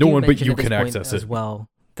 No one but you can access it as well.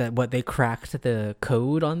 That what they cracked the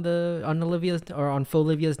code on Olivia's or on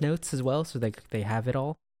Fauxlivia's notes as well, so they have it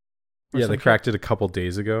all. Yeah, they cracked it a couple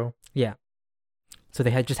days ago. Yeah, so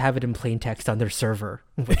they just have it in plain text on their server,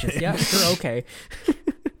 which is yeah, sure, okay.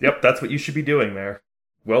 Yep, that's what you should be doing there.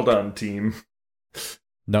 Well done, team.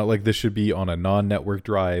 Not like this should be on a non-network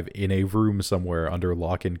drive in a room somewhere under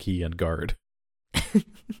lock and key and guard.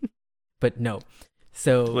 But no,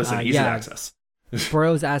 so listen, easy access.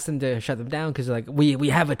 Broyles asked them to shut them down because like we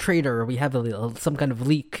have a traitor, or we have some kind of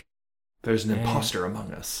leak. There's an imposter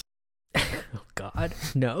among us. Oh God,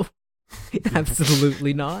 no,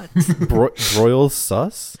 absolutely not. Broyles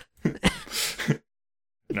sus?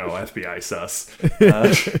 No, FBI sus.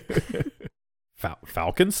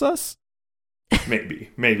 Falcon sus?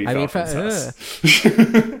 Maybe Falcon sus.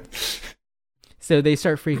 So they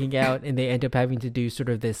start freaking out, and they end up having to do sort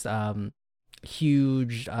of this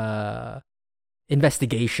huge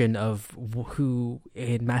investigation of who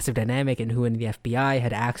in Massive Dynamic and who in the FBI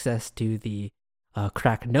had access to the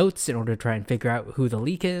crack notes in order to try and figure out who the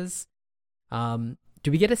leak is. Do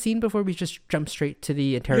we get a scene before we just jump straight to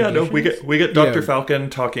the interrogation? Yeah, no, we get Dr. Falcon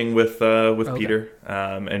talking with Peter,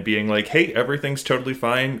 and being like, "Hey, everything's totally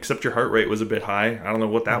fine except your heart rate was a bit high. I don't know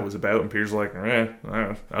what that was about." And Peter's like,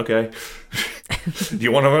 "Okay. Do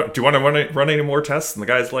you want to run any more tests?" And the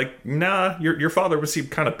guy's like, "Nah, your father seemed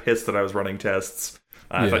kind of pissed that I was running tests.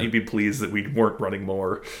 I thought you'd be pleased that we weren't running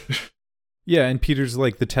more." Yeah, and Peter's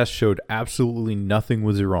like, "The test showed absolutely nothing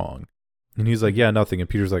was wrong," and he's like, "Yeah, nothing." And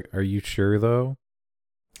Peter's like, "Are you sure though?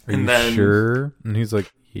 Are you sure?" And he's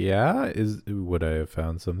like, "Yeah, would I have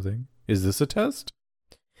found something? Is this a test?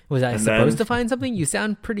 Was I supposed to find something? You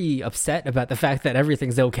sound pretty upset about the fact that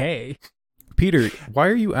everything's okay." Peter, why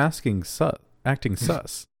are you acting sus?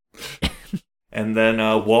 And then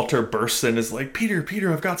Walter bursts in and is like, Peter,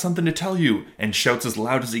 I've got something to tell you, and shouts as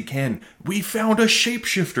loud as he can, "We found a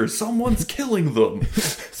shapeshifter! Someone's killing them!"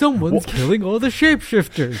 Someone's killing all the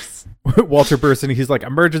shapeshifters! Walter bursts in and he's like,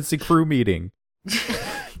 "Emergency crew meeting."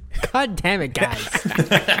 God damn it, guys.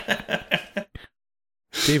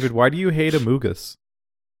 David, why do you hate Amogus?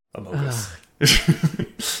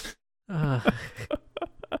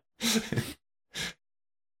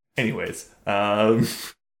 Anyways,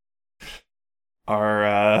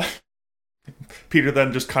 our Peter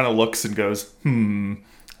then just kind of looks and goes,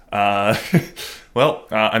 well,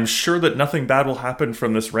 I'm sure that nothing bad will happen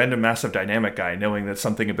from this random Massive Dynamic guy knowing that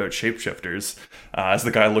something about shapeshifters. As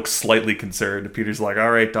the guy looks slightly concerned, Peter's like,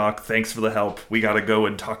 "All right, Doc, thanks for the help. We gotta go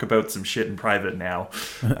and talk about some shit in private now.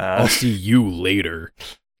 I'll see you later."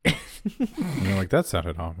 And you're like, that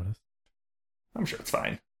sounded ominous. I'm sure it's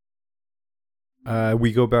fine.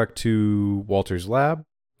 We go back to Walter's lab,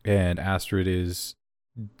 and Astrid is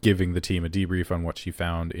giving the team a debrief on what she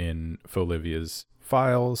found in Fauxlivia's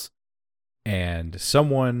files, and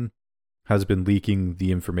someone has been leaking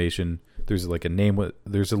the information. There's like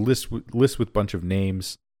there's a list with a bunch of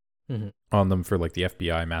names on them for like the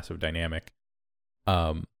FBI Massive Dynamic.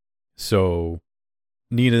 So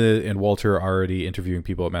Nina and Walter are already interviewing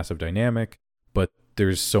people at Massive Dynamic, but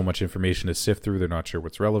there's so much information to sift through, they're not sure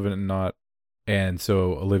what's relevant and not. And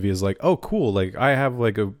so Olivia's like, "Oh, cool, like I have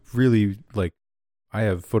I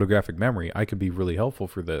have photographic memory. I could be really helpful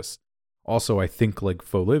for this. Also, I think like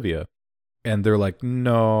Fauxlivia." And they're like,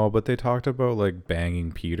 "No, but they talked about like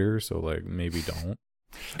banging Peter, so like maybe don't."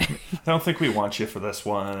 I don't think we want you for this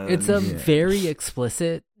one. It's very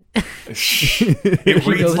explicit. It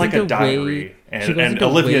reads like a diary. And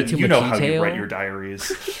Olivia, you know how you write your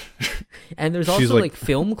diaries. And there's also like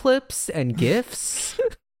film clips and GIFs.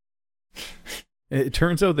 It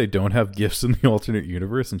turns out they don't have GIFs in the alternate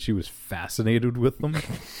universe, and she was fascinated with them.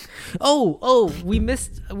 We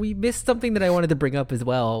missed something that I wanted to bring up as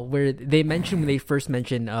well, where they mentioned when they first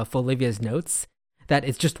mentioned Fauxlivia's notes that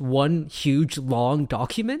it's just one huge long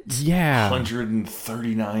document. Yeah,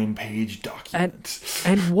 139-page document.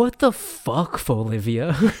 And what the fuck,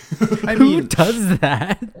 Fauxlivia? Who does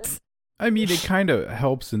that? I mean, it kind of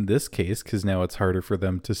helps in this case because now it's harder for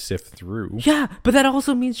them to sift through. Yeah, but that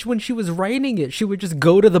also means when she was writing it, she would just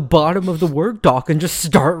go to the bottom of the Word doc and just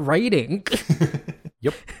start writing.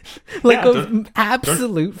 Yep. like Yeah, an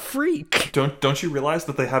absolute freak. Don't you realize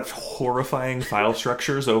that they have horrifying file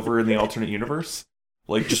structures over in the alternate universe?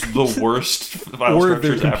 Like, just the worst file Or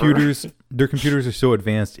their structures ever. their computers are so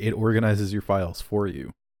advanced it organizes your files for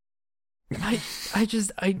you. It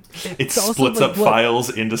it's also splits like, up what- files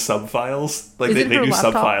into subfiles. Like, they Isn't her do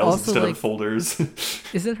laptop subfiles also, instead like- of folders.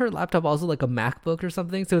 Isn't her laptop also like a MacBook or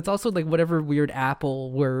something? So it's also like whatever weird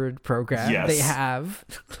Apple Word program Yes. they have.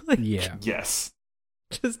 Like, Yeah. Yes.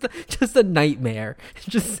 just a nightmare. It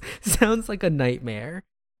just sounds like a nightmare.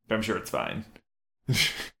 I'm sure it's fine.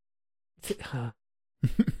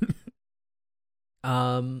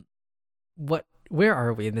 Where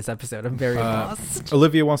are we in this episode? I'm very lost.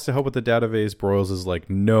 Olivia wants to help with the database. Broyles is like,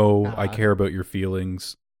 no, I Uh, care about your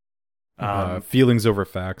feelings. Um, Feelings over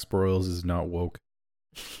facts. Broyles is not woke.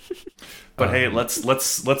 But hey,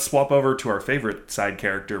 let's swap over to our favorite side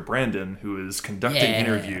character, Brandon, who is conducting Yeah.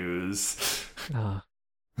 interviews. Oh,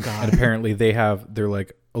 And God. apparently they're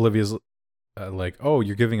like, Olivia's like, oh,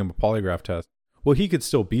 you're giving him a polygraph test. Well, he could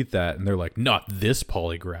still beat that. And they're like, not this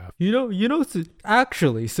polygraph.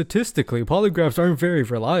 Actually, statistically, polygraphs aren't very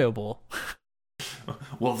reliable.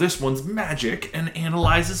 Well, this one's magic and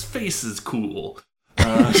analyzes faces cool.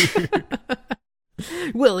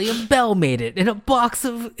 William Bell made it in a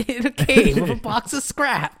cave with a box of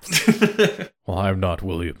scraps. Well, I'm not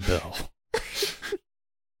William Bell.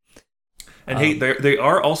 And hey, they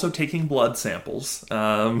are also taking blood samples,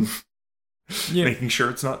 Yeah. making sure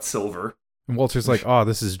it's not silver. And Walter's like, oh,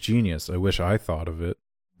 this is genius. I wish I thought of it.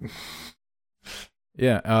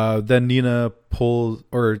 Yeah. Then Nina's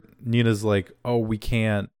like, oh, we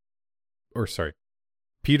can't. Or sorry.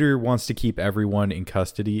 Peter wants to keep everyone in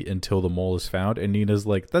custody until the mole is found. And Nina's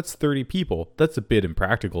like, that's 30 people. That's a bit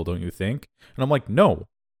impractical, don't you think? And I'm like, no,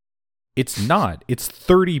 it's not. It's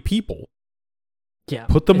 30 people. Yeah,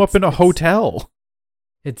 Put them up in a it's- hotel.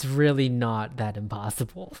 It's really not that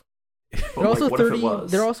impossible. But, There are also what if it 30.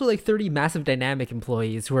 was? There are also like 30 massive dynamic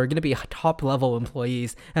employees who are going to be top level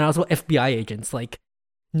employees, and also FBI agents. Like,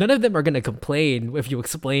 none of them are going to complain if you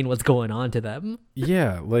explain what's going on to them.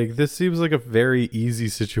 Yeah, like this seems like a very easy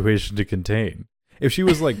situation to contain. If she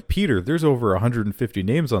was like, Peter, there's over 150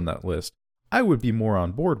 names on that list, I would be more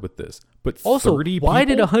on board with this. But Also, 30 why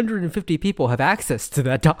did people? 150 people have access to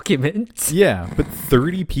that document? Yeah, but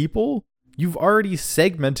 30 people? You've already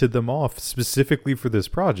segmented them off specifically for this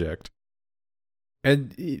project.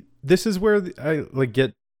 And this is where I like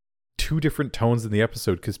get two different tones in the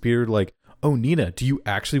episode, because Peter like, oh, Nina, do you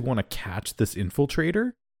actually want to catch this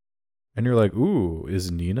infiltrator? And you're like, ooh,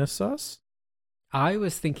 is Nina sus? I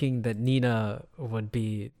was thinking that Nina would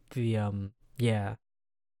be the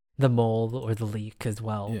mole or the leak as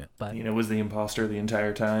well. Yeah. But Nina was the imposter the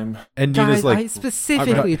entire time. And Guys, Nina's like, I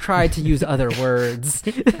specifically tried to use other words.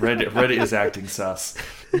 Reddit is acting sus.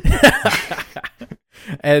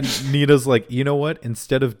 and Nina's like, you know what?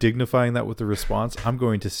 Instead of dignifying that with a response, I'm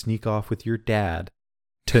going to sneak off with your dad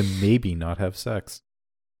to maybe not have sex.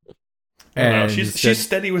 No, And she's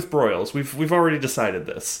steady with Broyles. We've already decided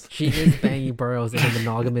this. She is banging Burrows in a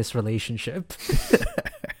monogamous relationship.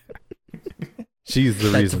 she's the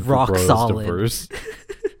That's reason rock for Broyles' solid. divorce.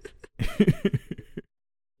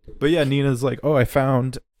 But yeah, Nina's like, oh, I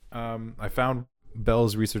found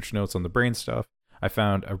Bell's research notes on the brain stuff. I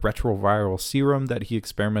found a retroviral serum that he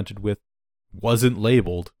experimented with, wasn't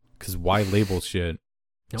labeled, because why label shit?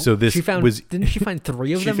 Nope. So this didn't she find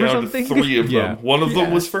 3 of She them or found something? 3 of Yeah. them. One of them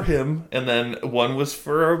Yeah. was for him, and then one was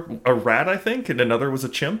for a rat, I think, and another was a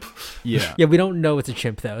chimp. Yeah. Yeah, we don't know it's a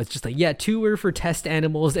chimp though. It's just like, yeah, 2 were for test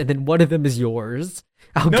animals, and then one of them is yours.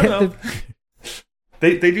 No.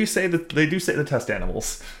 They do say the test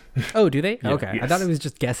animals. Oh, do they? Yeah, Okay, I yes. thought it was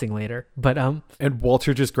just guessing later. But And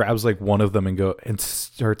Walter just grabs like one of them and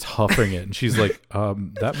starts huffing it. And she's like,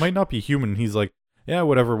 that might not be human. And he's like, yeah,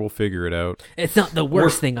 whatever, we'll figure it out. it's not the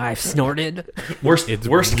worst thing I've snorted. Worst It's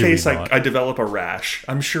worst really case, not. I develop a rash.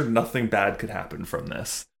 I'm sure nothing bad could happen from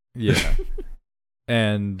this. Yeah.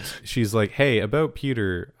 And she's like, hey, about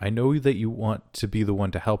Peter, I know that you want to be the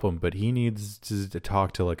one to help him, but he needs to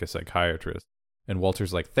talk to like a psychiatrist. And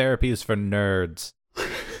Walter's like, therapy is for nerds.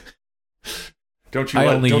 Don't you? I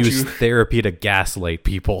only don't use you therapy to gaslight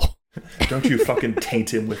people. don't you fucking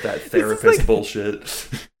taint him with that therapist like- bullshit.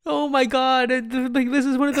 Oh my god! Like this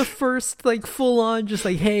is one of the first like full on just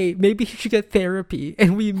like, hey, maybe you should get therapy,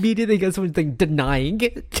 and we immediately get someone like denying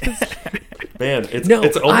it. Just, Man, it's no,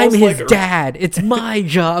 it's I'm almost his like dad. It's my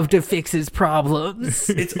job to fix his problems.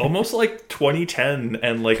 it's almost like 2010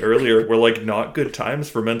 and like earlier were like not good times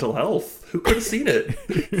for mental health. Who could have seen it?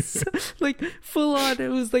 Like full on, it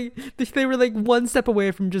was like they were like one step away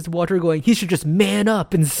from just Walter going, he should just man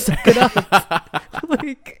up and suck it up.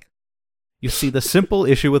 Like. You see, the simple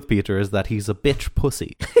issue with Peter is that he's a bitch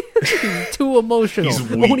pussy. Too emotional. He's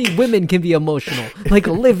weak. Only women can be emotional. Like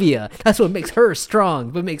Olivia. That's what makes her strong,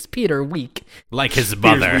 but makes Peter weak. Like his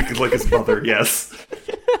Peter's mother. weak like his mother, yes.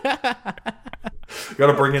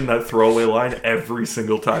 Gotta bring in that throwaway line every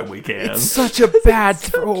single time we can. Such a bad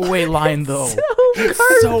throwaway line, though.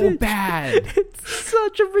 So garbage. bad. It's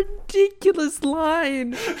such a ridiculous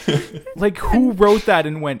line. Like, who wrote that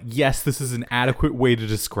and went, yes, this is an adequate way to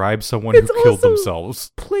describe someone who killed also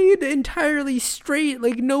themselves? Played entirely straight.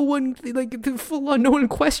 Like, no one, like, full on, no one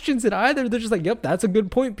questions it either. They're just like, yep, that's a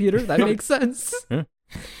good point, Peter. That makes sense.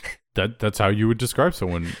 That's how you would describe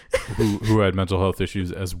someone who had mental health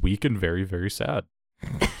issues, as weak and very, very sad.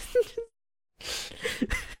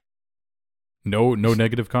 No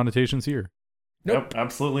negative connotations here. Nope,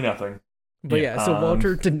 absolutely nothing. But yeah, so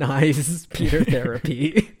Walter denies Peter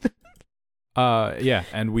therapy. Yeah,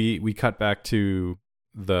 and we cut back to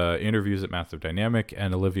the interviews at Massive Dynamic,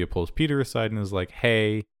 and Olivia pulls Peter aside and is like,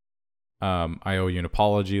 hey, I owe you an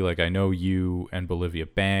apology. Like, I know you and Bolivia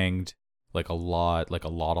banged like a lot.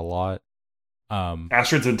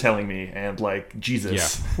 Astrid's been telling me, and like,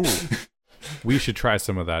 Jesus. Yeah. We should try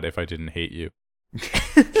some of that if I didn't hate you.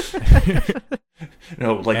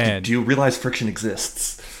 No, like, And- do you realize friction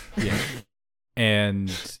exists? Yeah. And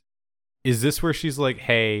is this where she's like,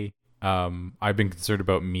 hey, I've been concerned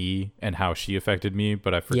about me and how she affected me,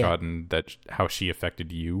 but I've forgotten that how she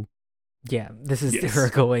affected you? Yeah, this is Yes. her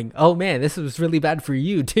going, oh man, this was really bad for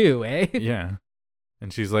you too, eh? Yeah.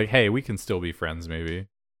 And she's like, hey, we can still be friends, maybe.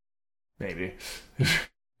 Maybe.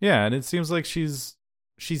 Yeah, and it seems like she's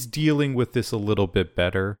dealing with this a little bit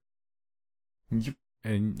better. Yep.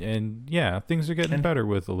 And yeah, things are getting better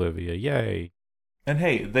with Olivia. Yay. And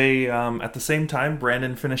hey, they at the same time,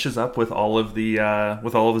 Brandon finishes up with all of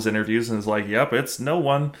his interviews and is like, "Yep, it's no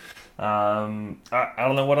one. I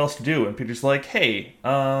don't know what else to do." And Peter's like, "Hey,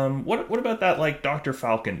 what about that like Dr.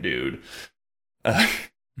 Falcon dude?"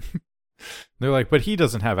 They're like, but he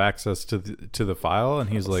doesn't have access to the file,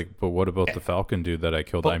 and he's like, but what about the Falcon dude that I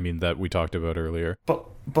killed? I mean, that we talked about earlier.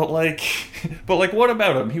 But like, what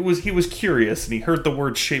about him? He was curious and he heard the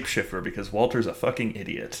word shapeshifter because Walter's a fucking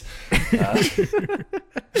idiot.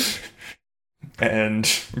 And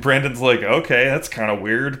Brandon's like, okay, that's kind of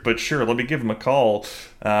weird, but sure, let me give him a call.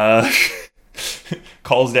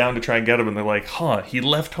 Calls down to try and get him, and they're like, huh, he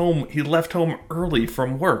left home early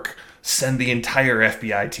from work. Send the entire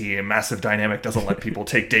FBI team. Massive Dynamic doesn't let people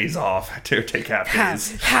take days off, take half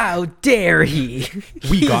days. How dare he?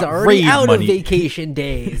 We He's got already raid out money. of vacation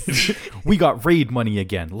days. We got raid money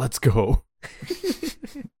again. Let's go.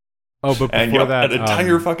 Oh, but before And yep, that, an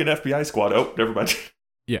entire fucking FBI squad. Oh, never mind.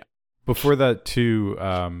 before that too,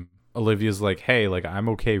 Olivia's like, hey, like, I'm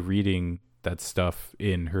okay reading that stuff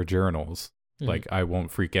in her journals. Like, I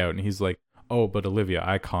won't freak out. And he's like, oh, but Olivia,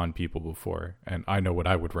 I conned people before, and I know what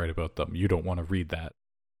I would write about them. You don't want to read that.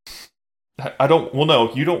 I don't. Well,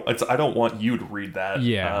 no, you don't. I don't want you to read that.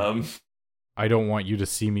 Yeah. I don't want you to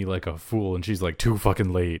see me like a fool. And she's like, too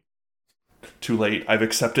fucking late. Too late. I've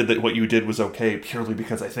accepted that what you did was okay purely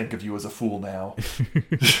because I think of you as a fool now.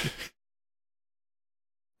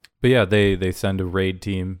 But yeah, they send a raid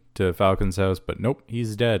team to Falcon's house, but nope,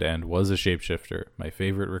 he's dead and was a shapeshifter. My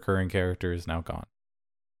favorite recurring character is now gone.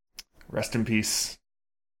 Rest in peace.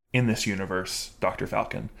 In this universe, Dr.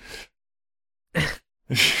 Falcon.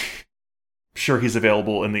 Sure, he's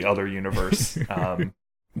available in the other universe.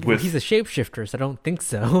 He's a shapeshifter, so I don't think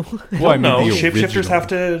so. Well, I mean, no, the shapeshifters original. have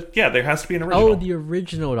to. Yeah, there has to be an original. Oh, the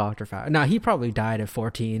original Dr. Falcon. No, he probably died at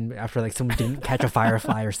 14 after like someone didn't catch a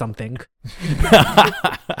firefly or something.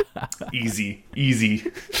 Easy.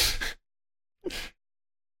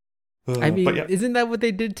 I mean, but yeah. isn't that what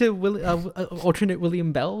they did to alternate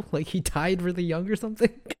William Bell? Like, he died really young or something?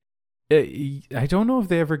 I don't know if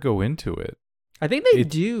they ever go into it. I think they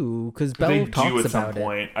do, because Bell They talks do at some about it.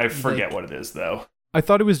 point. I forget Like- what it is, though. I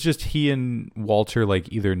thought it was just he and Walter like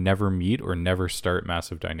either never meet or never start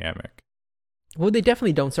Massive Dynamic. Well, they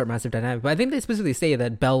definitely don't start Massive Dynamic, but I think they specifically say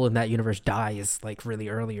that Bell in that universe dies, like, really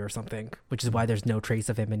early or something, which is why there's no trace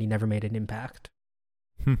of him and he never made an impact.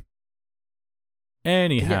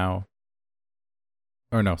 Anyhow.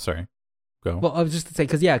 Or no, sorry. Go. Well, I was just to say,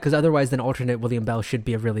 because otherwise then alternate William Bell should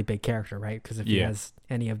be a really big character, right? Because if he Yeah. has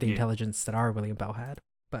any of the intelligence that our William Bell had.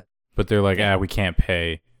 But they're like, we can't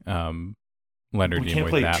pay Leonard We can't Nimoy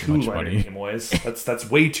play that two much Leonard money. Nimoys. That's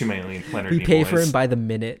way too many Leonard Nimoys. We pay for him by the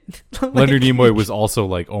minute. Like- Leonard Nimoy was also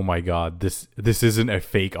like, oh my god, this isn't a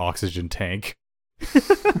fake oxygen tank.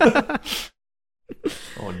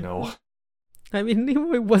 Oh no. I mean,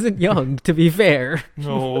 Nimoy wasn't young, to be fair.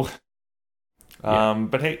 No. Yeah.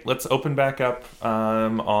 But hey, let's open back up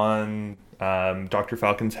on Dr.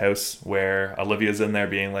 Falcon's house, where Olivia's in there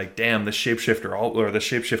being like, "Damn, the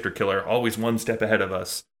shapeshifter killer, always one step ahead of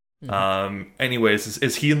us." Anyways,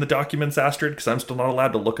 is he in the documents, Astrid? Because I'm still not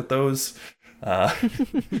allowed to look at those.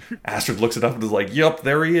 Astrid looks it up and is like, "Yup,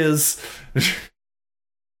 there he is."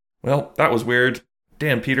 Well, that was weird.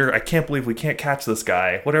 Damn, Peter, I can't believe we can't catch this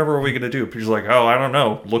guy. Whatever are we going to do? Peter's like, "Oh, I don't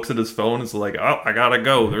know." Looks at his phone and is like, "Oh, I gotta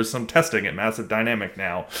go. There's some testing at Massive Dynamic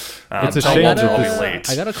now." It's a tell shame Walter that I'll be this- late.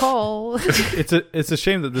 I got a call. It's a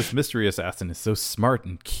shame that this mystery assassin is so smart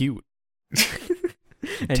and cute.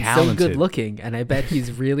 And so talented. good looking, and I bet he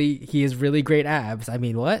has really great abs. I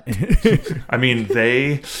mean, what? I mean,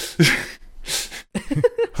 they...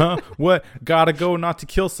 Huh? What? Gotta go not to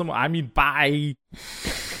kill someone. I mean, bye.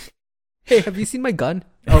 Hey, have you seen my gun?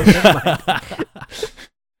 Oh, never mind.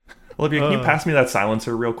 Olivia, can you pass me that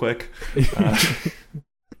silencer real quick?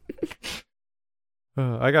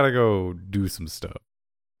 I gotta go do some stuff.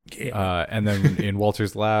 And then in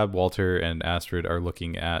Walter's lab, Walter and Astrid are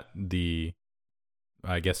looking at the,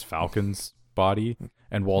 I guess, Falcon's body.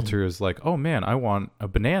 And Walter is like, "Oh man, I want a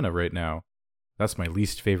banana right now. That's my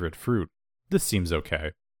least favorite fruit. This seems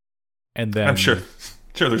okay." And then I'm sure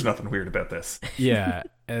there's nothing weird about this. yeah.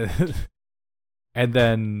 And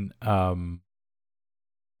then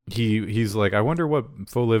he's like, "I wonder what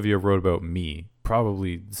Folivia wrote about me.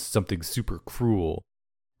 Probably something super cruel."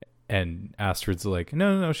 And Astrid's like,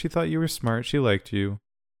 no, she thought you were smart. She liked you."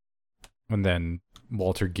 And then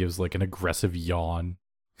Walter gives like an aggressive yawn.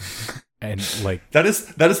 And like, That is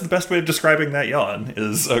the best way of describing that yawn,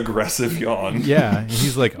 is aggressive yawn. yeah, and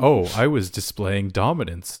he's like, "Oh, I was displaying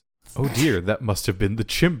dominance. Oh dear, that must have been the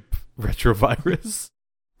chimp retrovirus."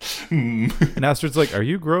 And Astrid's like, "Are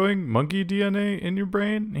you growing monkey DNA in your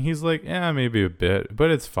brain?" And he's like, "Yeah, maybe a bit, but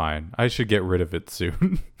it's fine. I should get rid of it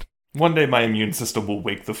soon." One day my immune system will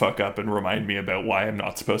wake the fuck up and remind me about why I'm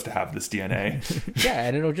not supposed to have this DNA. Yeah,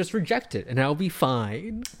 and it'll just reject it, and I'll be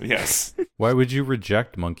fine. Yes. Why would you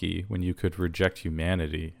reject monkey when you could reject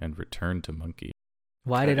humanity and return to monkey?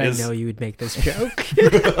 Why did That I is- know you would make this joke?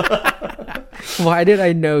 Why did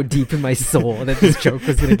I know deep in my soul that this joke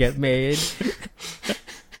was going to get made?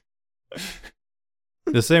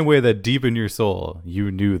 The same way that deep in your soul,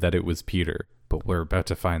 you knew that it was Peter, but we're about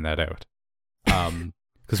to find that out.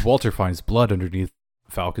 Because Walter finds blood underneath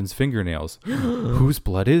Falcon's fingernails. Whose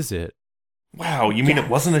blood is it? Wow, you mean it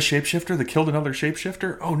wasn't a shapeshifter that killed another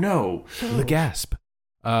shapeshifter? Oh no. The gasp.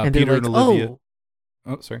 And Peter they're and like, Olivia. "Oh."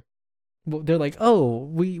 Oh, sorry. Well, they're like, "Oh,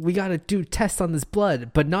 we got to do tests on this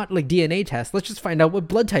blood, but not like DNA tests. Let's just find out what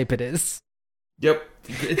blood type it is." Yep.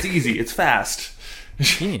 It's easy. It's fast.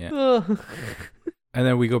 Yeah. Ugh. And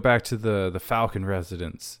then we go back to the Falcon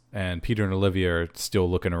residence, and Peter and Olivia are still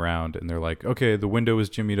looking around, and they're like, "Okay, the window is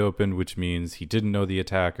jimmied open, which means he didn't know the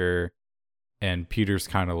attacker." And Peter's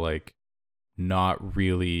kind of like not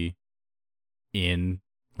really in,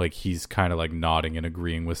 like he's kind of like nodding and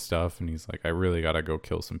agreeing with stuff, and he's like, "I really gotta go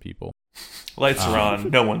kill some people." Lights are on.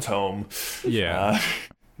 No one's home. Yeah.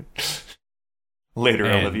 Later,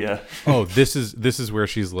 And- Olivia. Oh, this is where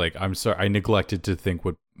she's like, "I'm sorry, I neglected to think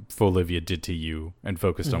what Folivia did to you and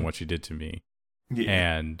focused on what she did to me." Yeah.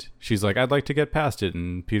 And she's like, "I'd like to get past it."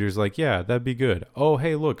 And Peter's like, "Yeah, that'd be good. Oh,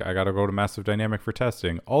 hey, look, I gotta go to Massive Dynamic for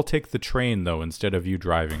testing. I'll take the train, though, instead of you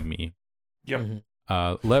driving me. Yep.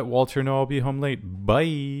 Let Walter know I'll be home late.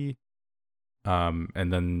 Bye."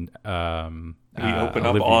 And then We open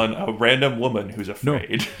Olivia, up on a random woman who's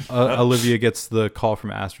afraid. Olivia gets the call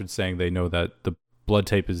from Astrid saying they know that the blood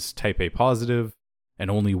type is type A positive, and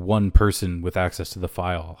only one person with access to the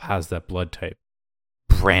file has that blood type.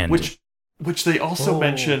 Brandon. Which they also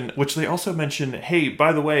mention. Hey,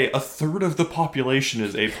 by the way, a third of the population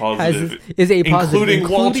is A positive, is a positive,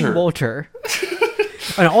 including Walter.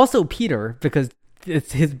 And also Peter, because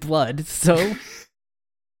it's his blood. So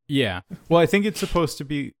Yeah. Well, I think it's supposed to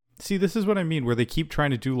be... See, this is what I mean, where they keep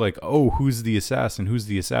trying to do like, "Oh, who's the assassin? Who's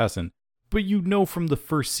the assassin?" But you know from the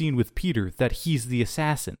first scene with Peter that he's the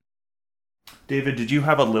assassin. David, did you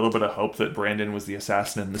have a little bit of hope that Brandon was the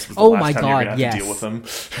assassin and this was the Oh last my time you're God, going to have to deal with him?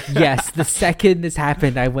 yes, the second this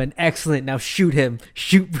happened, I went, "Excellent, now shoot him.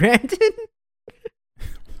 Shoot Brandon."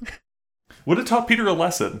 Would have taught Peter a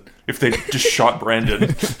lesson if they just shot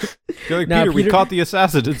Brandon. They're like, Now, Peter, we Peter- caught the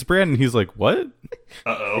assassin. It's Brandon. He's like, "What?"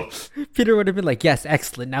 Uh-oh. Peter would have been like, "Yes,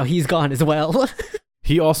 excellent, now he's gone as well."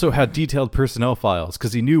 He also had detailed personnel files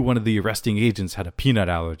because he knew one of the arresting agents had a peanut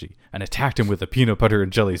allergy and attacked him with a peanut butter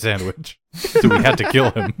and jelly sandwich. So we had to kill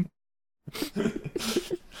him.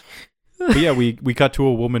 But yeah, we cut to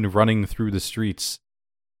a woman running through the streets.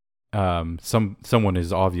 Someone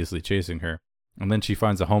is obviously chasing her. And then she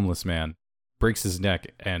finds a homeless man, breaks his neck,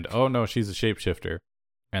 and oh no, she's a shapeshifter.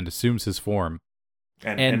 and assumes his form.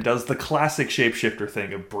 And does the classic shapeshifter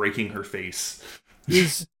thing of breaking her face.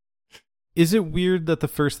 Is it weird that the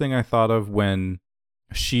first thing I thought of when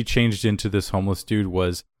she changed into this homeless dude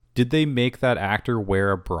was, did they make that actor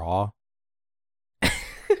wear a bra?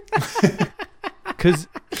 Because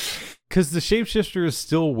the shapeshifter is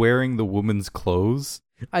still wearing the woman's clothes.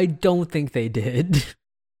 I don't think they did.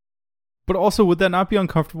 But also, would that not be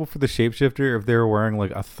uncomfortable for the shapeshifter if they were wearing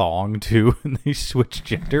like a thong too and they switched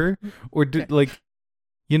gender? Or did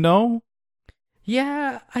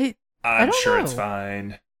Yeah, I I'm don't sure know. it's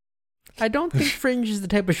fine. I don't think Fringe is the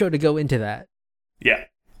type of show to go into that. Yeah.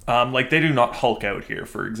 Like they do not Hulk out here,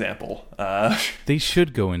 for example. They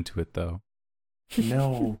should go into it though.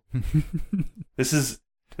 No. This is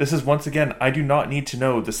once again, I do not need to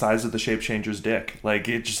know the size of the Shapechanger's dick. Like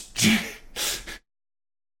it just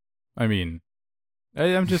I mean,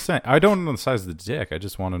 I'm just saying, I don't know the size of the dick. I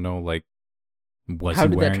just want to know, like, was How he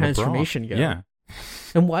did that wearing a bra? transformation go? Yeah.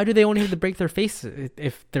 And why do they only have to break their face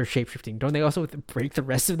if they're shapeshifting? Don't they also have to break the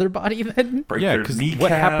rest of their body then? break Yeah, their because kneecaps,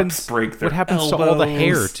 what happens? break their What happens to all the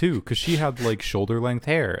hair elbows. too? Because she had like shoulder length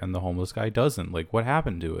hair, and the homeless guy doesn't. Like, what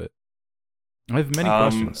happened to it? I have many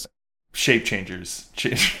questions. Shapechangers.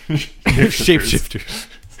 Shapeshifters.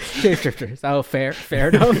 Shapeshifters. Oh, fair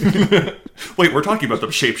enough. Wait, we're talking about the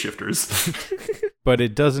shapeshifters. But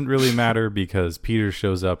it doesn't really matter because Peter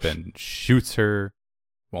shows up and shoots her,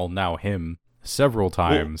 well, now him, several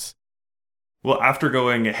times. Well, after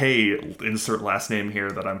going, hey, insert last name here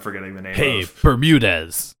that I'm forgetting the name Hey, of.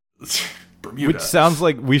 Bermudez. Bermuda. Which sounds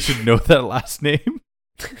like we should know that last name.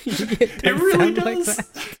 It really does.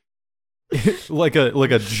 like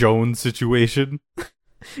a Jones situation.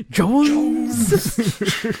 Jones.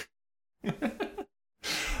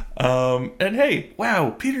 And hey,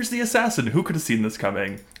 wow, Peter's the assassin. Who could have seen this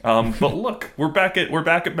coming? But look, we're back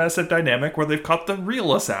at Massive Dynamic where they've caught the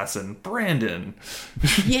real assassin, Brandon.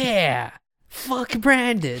 Yeah. Fuck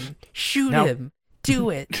Brandon. Shoot Now- him. Do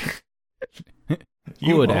it.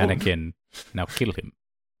 You Good, won't. Anakin. Now kill him.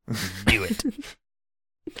 Do it.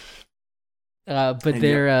 But And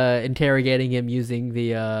they're interrogating him using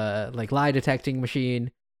the like lie detecting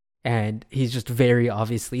machine, and he's just very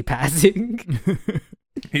obviously passing.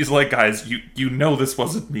 He's like, guys, you know this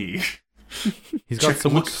wasn't me. He's got so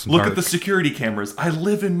much look at snark. the security cameras. I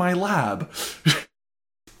live in my lab.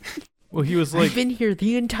 Well, he was like, I've been here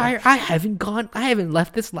the entire. I haven't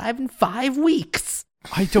left this lab in 5 weeks.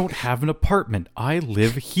 I don't have an apartment. I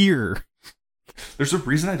live here. There's a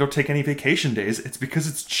reason I don't take any vacation days. It's because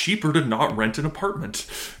it's cheaper to not rent an apartment.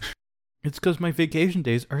 It's because my vacation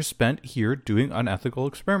days are spent here doing unethical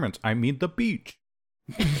experiments. I mean, the beach.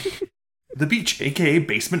 The beach, aka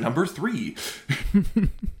basement number 3.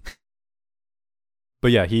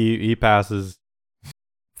 But yeah, he passes.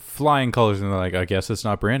 Flying colors, and they're like, I guess it's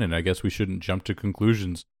not Brandon. I guess we shouldn't jump to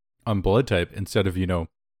conclusions on blood type instead of,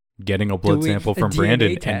 getting a blood Doing sample a from DNA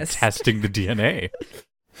Brandon and test. testing the DNA.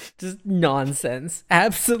 Just nonsense.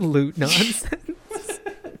 Absolute nonsense.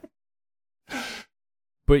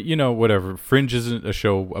 But, whatever. Fringe isn't a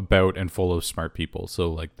show about and full of smart people.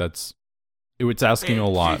 So, like, it's asking a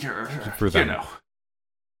lot for them.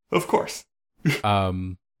 Of course.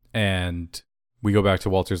 And we go back to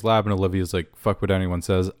Walter's lab, and Olivia's like, fuck what anyone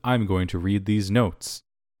says. I'm going to read these notes.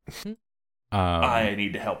 I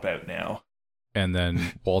need to help out now. And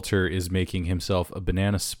then Walter is making himself a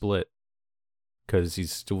banana split because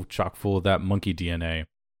he's still chock full of that monkey DNA.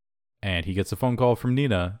 And he gets a phone call from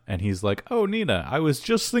Nina, and he's like, oh, Nina, I was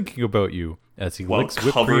just thinking about you, as he licks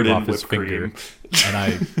whipped covered cream in off his whipped finger. cream.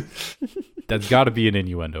 And that's got to be an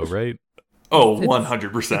innuendo, right? Oh,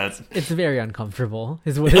 100%. It's very uncomfortable,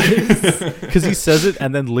 is what it is. Because he says it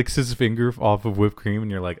and then licks his finger off of whipped cream, and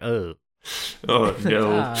you're like, oh. Oh,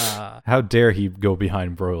 no. Ah. How dare he go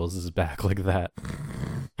behind Broyles' back like that?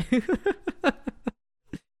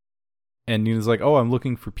 And Nina's like, oh, I'm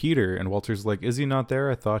looking for Peter. And Walter's like, is he not there?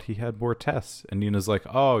 I thought he had more tests. And Nina's like,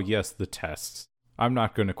 oh, yes, the tests. I'm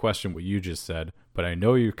not going to question what you just said, but I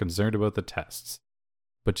know you're concerned about the tests.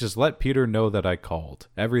 But just let Peter know that I called.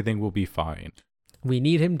 Everything will be fine. We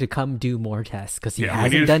need him to come do more tests because he Yeah, we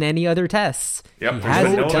hasn't need- done any other tests. Yep, he there's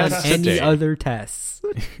hasn't no done tests any today. other tests.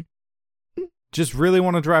 Just really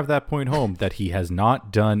want to drive that point home that he has not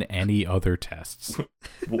done any other tests.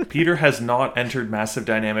 Well, Peter has not entered Massive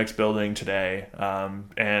Dynamics building today,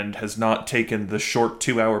 and has not taken the short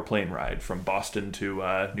 2-hour plane ride from Boston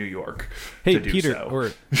to New York. Hey, to do Peter, so.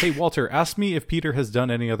 or hey, Walter, ask me if Peter has done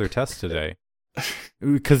any other tests today.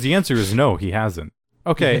 Because the answer is no, he hasn't.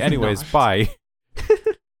 Okay, anyways, Not. bye.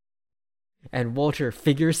 And Walter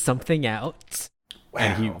figures something out.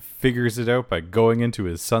 And he figures it out by going into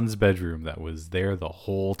his son's bedroom that was there the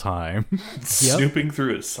whole time. Snooping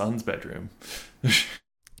through his son's bedroom.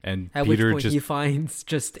 And At Peter which point just he finds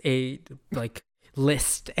just a like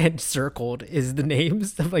list, and circled is the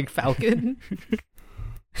names of like Falcon.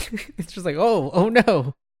 It's just like, oh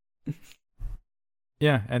no.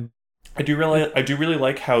 yeah, and I do really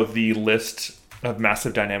like how the list of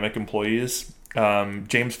Massive Dynamic employees,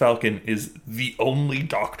 James Falcon is the only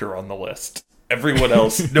doctor on the list. Everyone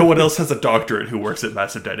else, no one else has a doctorate who works at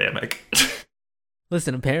Massive Dynamic.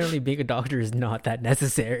 Listen, apparently being a doctor is not that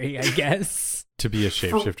necessary, I guess. to be a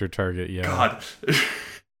shapeshifter target, yeah. God.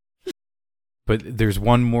 But there's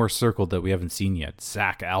one more circled that we haven't seen yet,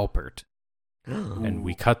 Zach Alpert. And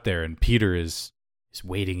we cut there, and Peter is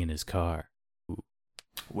waiting in his car.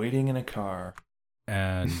 Waiting in a car.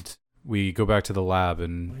 And we go back to the lab,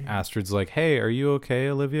 and Astrid's like, hey, are you okay,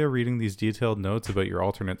 Olivia, reading these detailed notes about your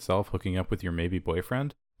alternate self hooking up with your maybe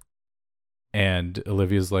boyfriend? And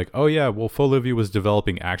Olivia's like, oh yeah, well, Olivia was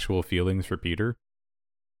developing actual feelings for Peter.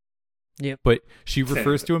 Yep. But she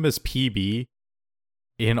refers to him as PB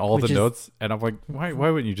in all the notes, and I'm like, why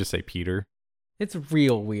wouldn't you just say Peter? It's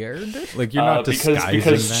real weird. Like, you're not disguising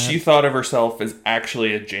because that. she thought of herself as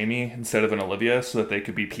actually a Jamie instead of an Olivia, so that they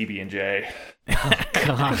could be PB and J.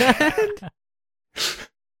 God.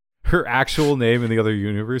 Her actual name in the other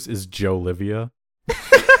universe is Jolivia.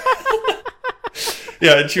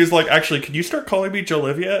 Yeah, and she was like, actually, can you start calling me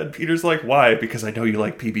Jolivia? And Peter's like, why? Because I know you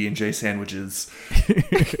like PB and J sandwiches.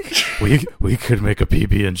 we could make a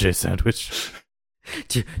PB and J sandwich.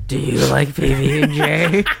 Do you like PB and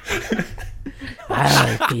J? I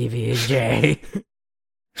like PB and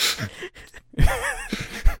J.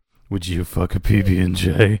 Would you fuck a PB and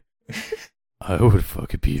J? I would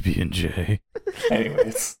fuck a PB and J.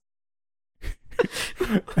 Anyways.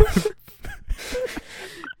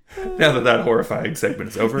 Now that horrifying segment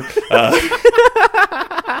is over.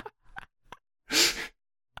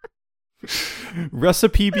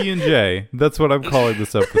 Recipe B&J. That's what I'm calling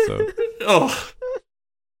this episode. Oh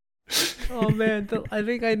man, I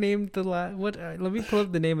think I named the last. What? Let me pull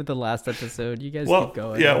up the name of the last episode. You guys keep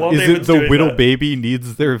going. Yeah, Is it the Whittle Baby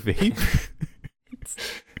needs their vape?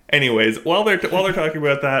 Anyways, while they're talking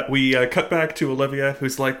about that, we cut back to Olivia,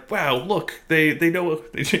 who's like, "Wow, look, they know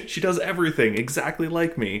she does everything exactly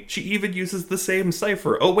like me. She even uses the same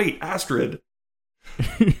cipher. Oh wait, Astrid,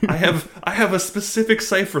 I have a specific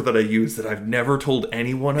cipher that I use that I've never told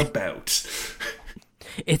anyone about.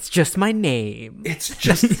 It's just my name. It's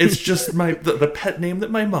just my the pet name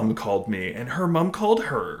that my mom called me, and her mom called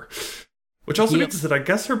her, which also means that I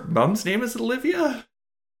guess her mom's name is Olivia.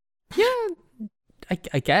 Yeah."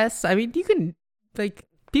 I guess. I mean, you can, like,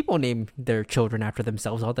 people name their children after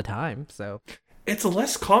themselves all the time, so. It's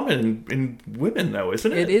less common in women, though, isn't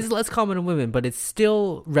it? It is less common in women, but it's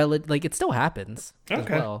still it still happens as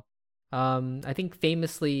Okay. well. I think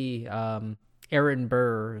famously, Aaron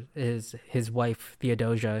Burr is his wife,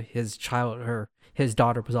 Theodosia. His daughter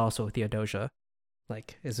was also Theodosia.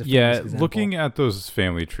 Like, is a famous example. Looking at those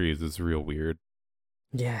family trees is real weird.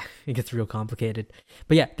 Yeah, it gets real complicated.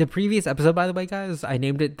 But yeah, the previous episode, by the way, guys, I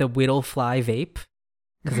named it the Whittle Fly Vape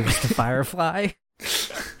because it was the Firefly.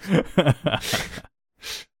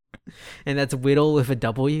 And that's Whittle with a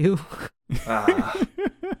W.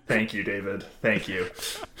 Thank you, David. Thank you.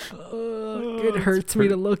 It hurts me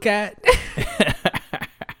to look at.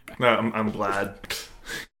 No, I'm glad.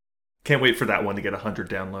 Can't wait for that one to get 100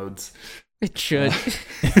 downloads. It should.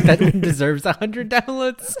 That one deserves 100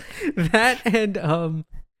 downloads. That and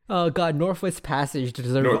Northwest Passage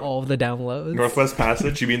deserve all of the downloads. Northwest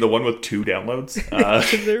Passage? You mean the one with 2 downloads?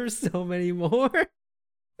 There's so many more.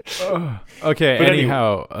 Okay, But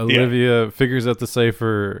anyhow, Olivia figures out the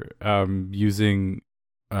cipher using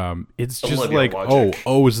it's just Olivia like logic.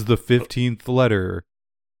 O is the 15th letter.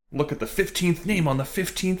 Look at the 15th name on the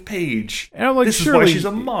 15th page. And I'm like, this is why she's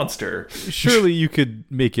a monster. Surely you could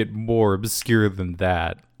make it more obscure than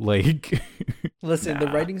that. Like, Listen, the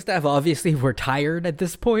writing staff obviously were tired at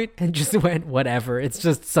this point and just went, whatever. It's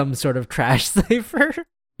just some sort of trash cipher.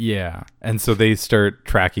 yeah. And so they start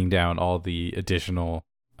tracking down all the additional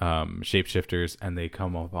shapeshifters, and they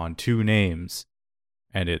come up on 2 names.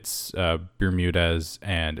 And it's Bermudez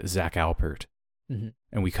and Zach Alpert. Mm-hmm.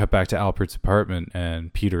 And we cut back to Alpert's apartment,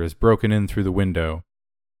 and Peter has broken in through the window,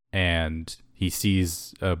 and he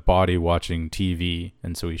sees a body watching TV,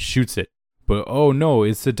 and so he shoots it. But oh no,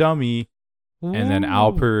 it's a dummy. Ooh. And then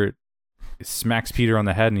Alpert smacks Peter on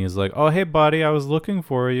the head, and he's like, "Oh hey buddy, I was looking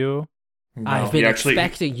for you." No, I've been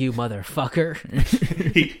expecting you, motherfucker.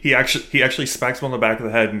 he actually smacks him on the back of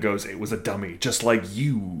the head and goes, "It was a dummy, just like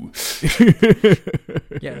you."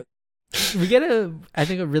 Yeah. We get I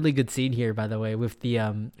think a really good scene here, by the way, with the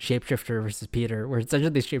shapeshifter versus Peter, where essentially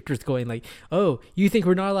the shapeshifter's going like, "Oh, you think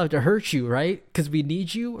we're not allowed to hurt you, right? Because we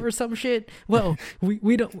need you or some shit. Well,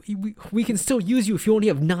 we don't. We can still use you if you only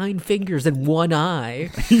have 9 fingers and 1 eye."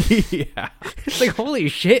 Yeah. It's like, holy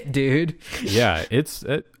shit, dude. Yeah,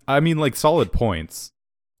 I mean, like, solid points.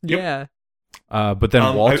 Yep. Yeah. But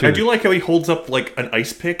then Walter... I do like how he holds up like an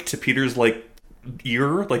ice pick to Peter's like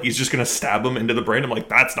ear, like he's just gonna stab him into the brain. I'm like,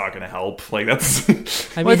 that's not gonna help. Like that's. I mean,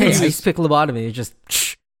 Well, I hey, think ice pick lobotomy, just.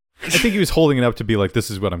 I think he was holding it up to be like, this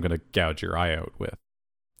is what I'm going to gouge your eye out with.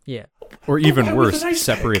 Yeah. Or even why worse, with an ice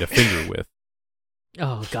separate pick? a finger with.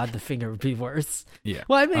 Oh god, the finger would be worse. Yeah.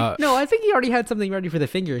 Well, I mean, no, I think he already had something ready for the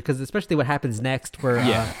finger, because especially what happens next,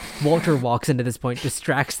 where Walter walks into this point,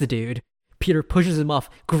 distracts the dude. Peter pushes him off,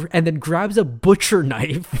 and then grabs a butcher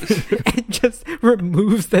knife and just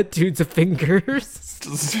removes that dude's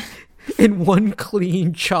fingers in one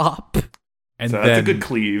clean chop. And So then, that's a good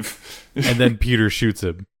cleave. and then Peter shoots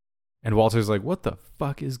him. And Walter's like, what the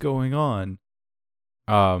fuck is going on?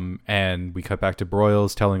 And we cut back to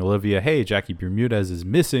Broyles telling Olivia, hey, Jackie Bermudez is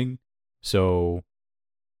missing. So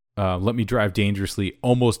let me drive dangerously,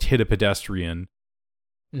 almost hit a pedestrian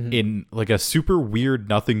in like a super weird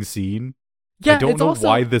nothing scene. Yeah, I don't it's know also,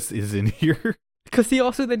 why this is in here. because he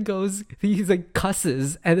also then goes, he's like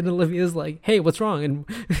cusses, and then Olivia's like, hey, what's wrong? And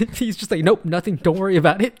he's just like, nope, nothing, don't worry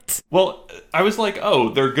about it. Well, I was like, oh,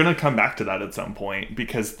 they're gonna come back to that at some point,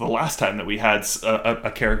 because the last time that we had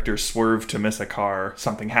a character swerve to miss a car,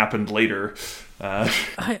 something happened later.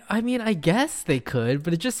 I mean, I guess they could,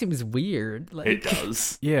 but it just seems weird. Like, It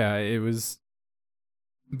does. Yeah, it was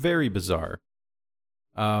very bizarre.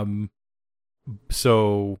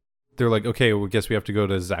 So they're like, okay, well, I guess we have to go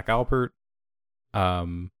to Zach Alpert.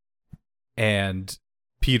 And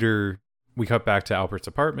Peter, we cut back to Alpert's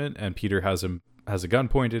apartment, and Peter has a gun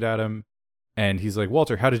pointed at him, and he's like,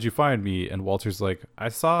 Walter, how did you find me? And Walter's like, I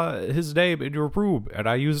saw his name in your room, and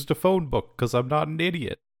I used a phone book because I'm not an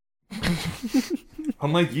idiot.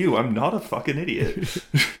 Unlike you, I'm not a fucking idiot.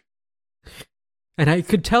 and I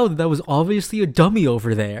could tell that was obviously a dummy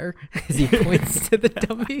over there, as he points to the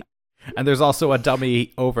dummy. And there's also a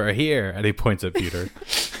dummy over here, and he points at Peter.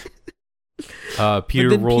 Peter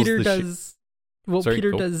But then rolls Peter the does. Well, Sorry,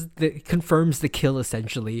 Peter go. confirms the kill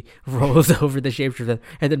essentially, rolls over the shapeshifter,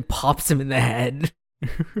 and then pops him in the head.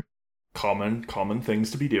 Common things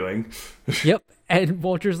to be doing. Yep. And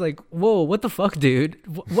Walter's like, "Whoa, what the fuck, dude?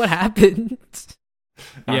 What happened?"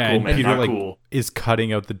 Not yeah, cool, and man, Peter not like cool. is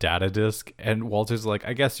cutting out the data disk, and Walter's like,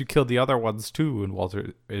 "I guess you killed the other ones too."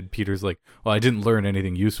 And Peter's like, "Well, I didn't learn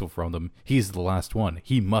anything useful from them. He's the last one.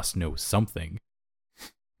 He must know something.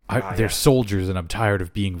 They're soldiers, and I'm tired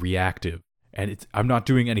of being reactive. And I'm not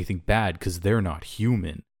doing anything bad because they're not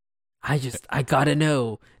human." I gotta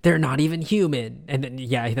know. They're not even human. And then,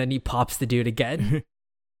 then he pops the dude again.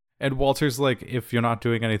 And Walter's like, "If you're not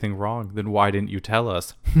doing anything wrong, then why didn't you tell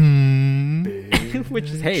us?" Which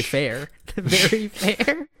is, hey, fair. Very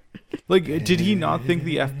fair. Like, did he not think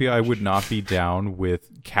the FBI would not be down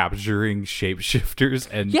with capturing shapeshifters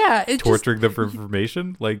and torturing them for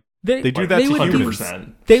information? Like, they do that to humans.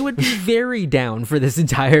 100%. They would be very down for this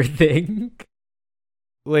entire thing.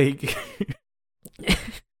 Like,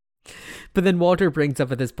 but then Walter brings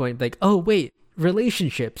up at this point, like, oh, wait,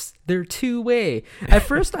 relationships, they're two-way. At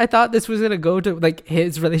first, I thought this was going to go to, like,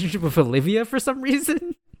 his relationship with Olivia for some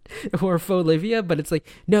reason. Or Olivia, but it's like,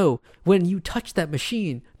 no, when you touched that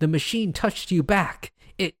machine, the machine touched you back.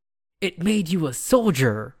 It made you a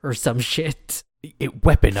soldier or some shit. it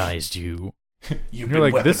weaponized you. You've You're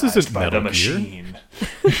been like, this isn't weaponized by Metal the Gear. machine.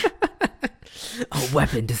 A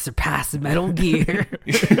weapon to surpass Metal Gear.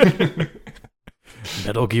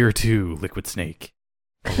 Metal Gear 2, Liquid Snake.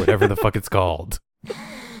 Or whatever the fuck it's called.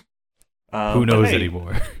 Who knows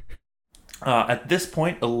anymore? At this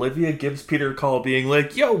point, Olivia gives Peter a call being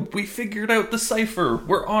like, yo, we figured out the cipher.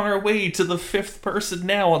 We're on our way to the 5th person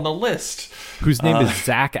now on the list. Whose name is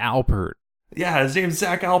Zach Alpert. Yeah, his name's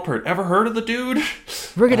Zach Alpert. Ever heard of the dude?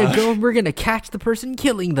 We're gonna go and we're gonna catch the person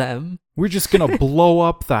killing them. We're just gonna blow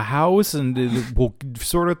up the house and we'll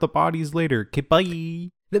sort out the bodies later. Okay,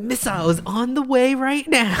 bye. The missile is on the way right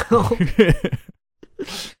now.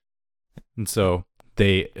 And so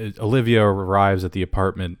Olivia arrives at the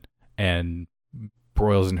apartment, and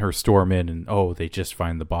Broyles and her storm in, and they just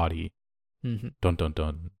find the body. Mm-hmm. Dun dun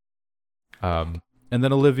dun. And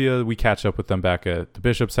then Olivia, we catch up with them back at the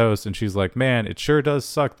bishop's house, and she's like, "Man, it sure does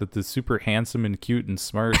suck that the super handsome and cute and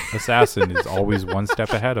smart assassin is always one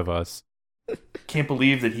step ahead of us." Can't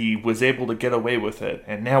believe that he was able to get away with it.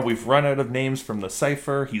 And now we've run out of names from the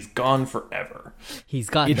cipher. He's gone forever. He's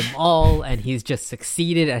got them all, and he's just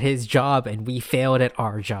succeeded at his job, and we failed at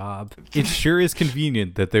our job. It sure is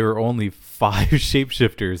convenient that there were only 5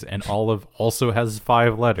 shapeshifters, and Olive also has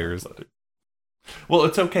 5 letters. Well,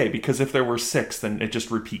 it's okay, because if there were 6, then it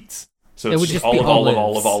just repeats. So It it's would just just be olive.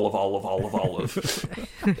 Olives. It's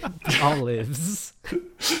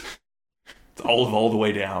olive all the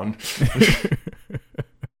way down.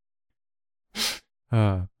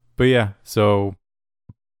 But yeah, so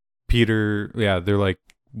Peter, they're like,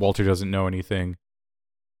 Walter doesn't know anything.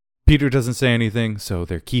 Peter doesn't say anything, so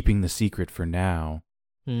they're keeping the secret for now.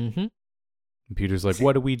 Mm-hmm. And Peter's like,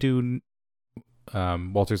 what do we do?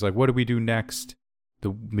 Walter's like, what do we do next?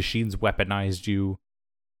 The machines weaponized you,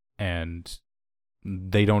 and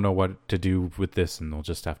they don't know what to do with this, and they'll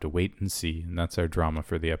just have to wait and see. And that's our drama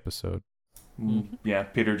for the episode. Yeah,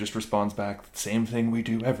 Peter just responds back, same thing we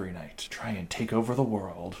do every night. Try and take over the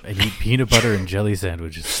world. I eat peanut butter and jelly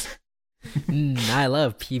sandwiches. I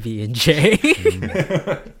love PB&J.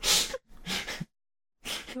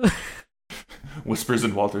 Whispers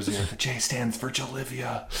in Walter's ear, the J stands for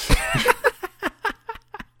Jolivia.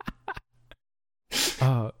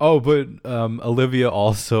 But Olivia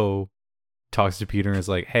also talks to Peter and is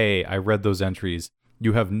like, hey, I read those entries.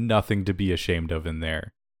 You have nothing to be ashamed of in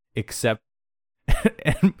there. Except,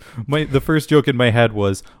 and the first joke in my head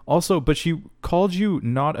was, also, but she called you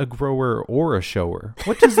not a grower or a shower.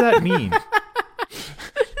 What does that mean?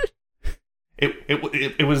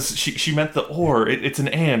 It was, she meant the or. It's an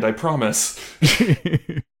and, I promise.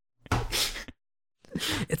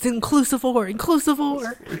 It's inclusive or. Inclusive,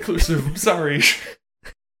 I'm sorry.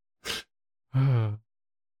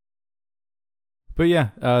 But yeah,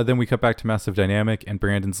 then we cut back to Massive Dynamic, and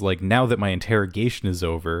Brandon's like, now that my interrogation is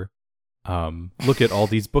over, look at all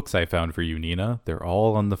these books I found for you, Nina. They're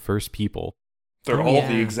all on the First People. They're all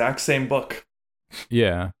the exact same book.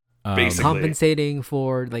 Yeah. Basically. Compensating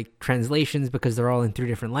for like translations because they're all in 3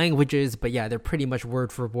 different languages, but yeah, they're pretty much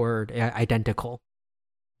word for word identical.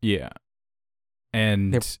 Yeah.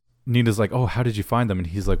 And Nina's like, oh, how did you find them? And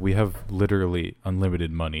he's like, we have literally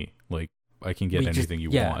unlimited money. Like, I can get anything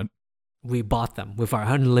you want. We bought them with our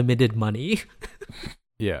unlimited money.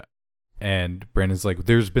 Yeah. And Brandon's like,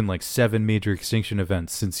 there's been like 7 major extinction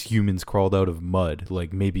events since humans crawled out of mud.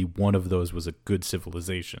 Like, maybe one of those was a good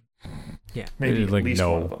civilization. Yeah. Maybe like, at least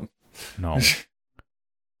one of them. No.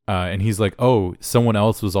 And he's like, oh, someone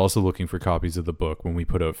else was also looking for copies of the book when we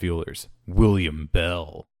put out feelers. William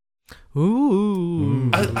Bell.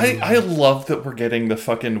 Ooh. I love that we're getting the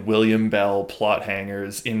fucking William Bell plot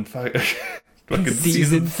hangers in fucking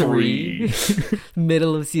season 3.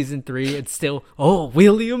 Middle of season 3, it's still,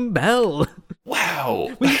 William Bell.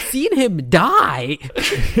 Wow. We've seen him die.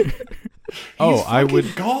 I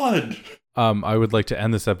would God. I would like to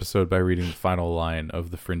end this episode by reading the final line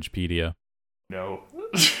of the Fringepedia. No.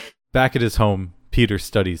 Back at his home, Peter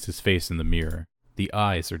studies his face in the mirror. The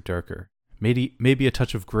eyes are darker. Maybe a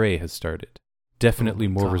touch of gray has started. Definitely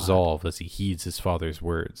more resolve as he heeds his father's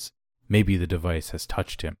words. Maybe the device has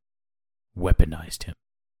touched him. Weaponized him.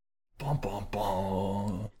 Bum, bum,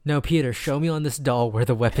 bum. No, Peter, show me on this doll where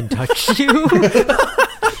the weapon touched you.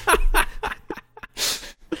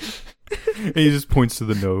 And he just points to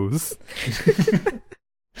the nose.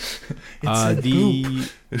 The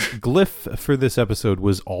glyph for this episode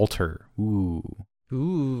was alter. Ooh.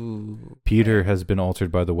 Peter has been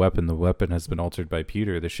altered by the weapon. The weapon has been altered by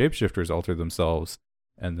Peter. The shapeshifters altered themselves.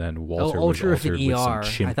 And then Walter was altered with some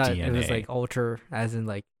chimp I thought DNA. it was like alter as in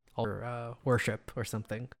like alter, worship or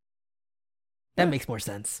something. That makes more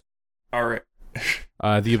sense. All right.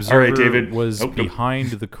 The Observer David. was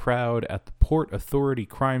behind the crowd at the Port Authority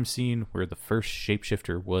crime scene where the first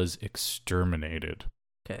shapeshifter was exterminated.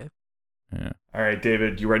 Okay. Yeah. All right,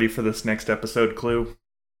 David, you ready for this next episode clue?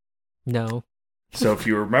 No. So if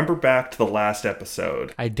you remember back to the last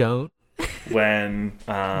episode, I don't. when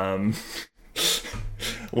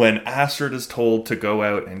Astrid is told to go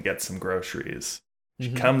out and get some groceries,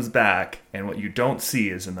 she comes back, and what you don't see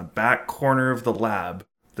is in the back corner of the lab,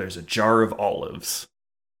 there's a jar of olives.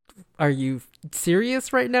 Are you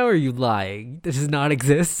serious right now, or are you lying? This does not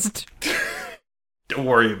exist. Don't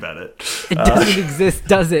worry about it. It doesn't exist,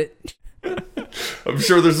 does it? I'm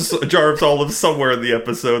sure there's a jar of olives somewhere in the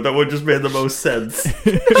episode. That would just made the most sense. No,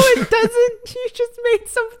 it doesn't. You just made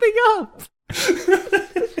something up.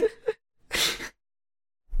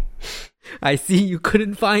 I see you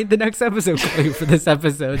couldn't find the next episode clue for this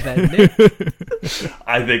episode then, Nick.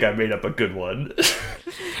 I think I made up a good one.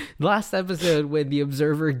 Last episode, when the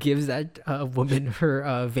observer gives that woman her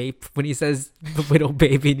vape, when he says the widow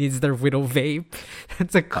baby needs their widow vape,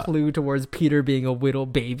 that's a clue towards Peter being a widow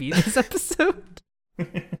baby in this episode.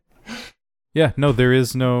 Yeah, no, there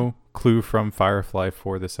is no clue from Firefly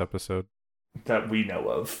for this episode. That we know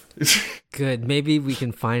of. Good. Maybe we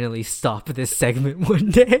can finally stop this segment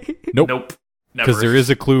one day. Nope. Nope. Never. Because there is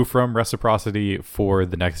a clue from Reciprocity for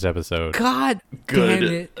the next episode. God Good.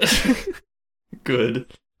 damn it. Good.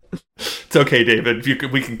 It's okay, David.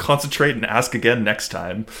 We can concentrate and ask again next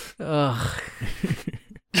time. Ugh.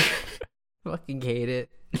 Fucking hate it.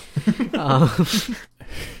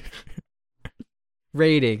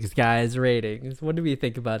 Ratings, guys, ratings. What do we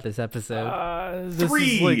think about this episode?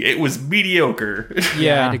 3. It was mediocre.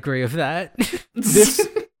 Yeah. I'd agree with that.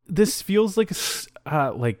 This feels like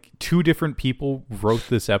two different people wrote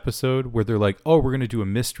this episode where they're like, oh, we're going to do a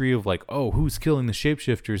mystery of like, oh, who's killing the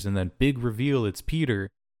shapeshifters? And then big reveal, it's Peter.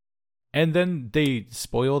 And then they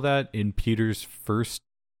spoil that in Peter's first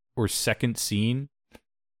or second scene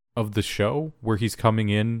of the show where he's coming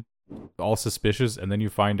in all suspicious, and then you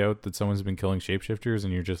find out that someone's been killing shapeshifters,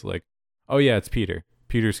 and you're just like, oh yeah, it's Peter.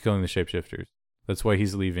 Peter's killing the shapeshifters. That's why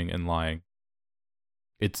he's leaving and lying.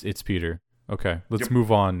 It's Peter. Okay, let's move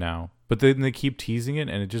on now. But then they keep teasing it,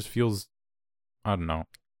 and it just feels, I don't know.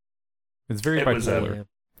 It's very bipolar.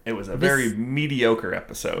 It was a very mediocre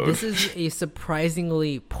episode. This is a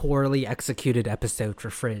surprisingly poorly executed episode for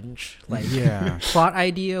Fringe. Like, Yeah. plot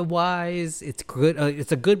idea wise, it's good.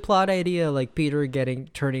 It's a good plot idea, like Peter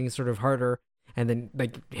turning sort of harder, and then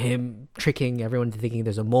like him tricking everyone into thinking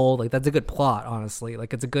there's a mole. Like, that's a good plot, honestly.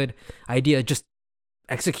 Like, it's a good idea. Just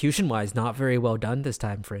execution wise, not very well done this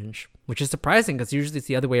time, Fringe, which is surprising because usually it's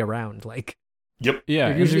the other way around. Like, Yep. Yeah,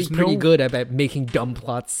 they're and usually there's pretty good at making dumb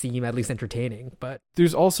plots seem at least entertaining. But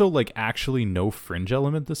There's also like actually no Fringe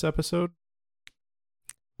element this episode.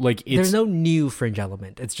 Like there's no new Fringe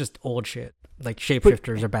element. It's just old shit. Like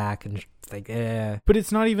shapeshifters are back, and it's like, But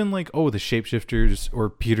it's not even like, oh, the shapeshifters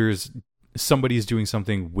or somebody's doing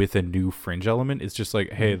something with a new Fringe element. It's just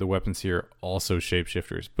like, hey, the weapons here are also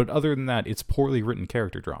shapeshifters. But other than that, it's poorly written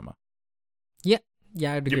character drama. Yeah,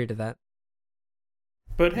 I'd agree to that.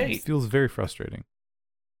 But hey, It feels very frustrating.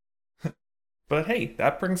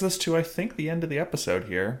 that brings us to, I think, the end of the episode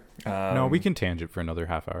here. No, we can tangent for another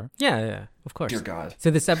half hour. Yeah, of course. Dear God.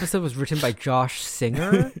 So this episode was written by Josh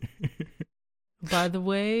Singer, by the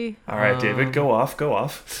way. All right, David, go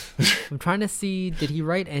off. I'm trying to see, did he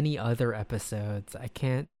write any other episodes? I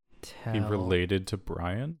can't tell. He related to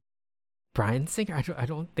Brian? Brian Singer? I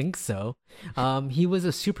don't think so. He was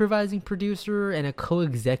a supervising producer and a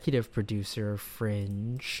co-executive producer of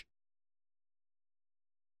Fringe.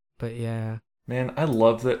 But yeah. Man, I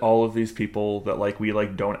love that all of these people that like we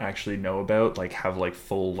like don't actually know about like have like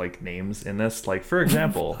full like names in this. Like, for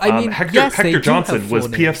example, Hector Johnson was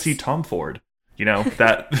PFC Tom Ford. You know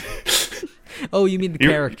that. Oh, you mean the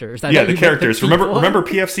characters? Yeah, the characters. Remember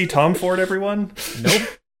PFC Tom Ford, everyone? Nope.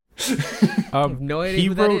 I have no idea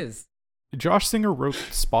who that is. Josh Singer wrote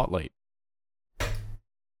Spotlight.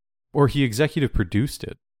 Or he executive produced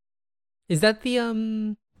it. Is that the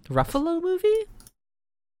Ruffalo movie?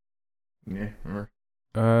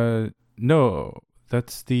 Yeah. No,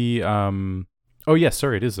 that's the oh yeah,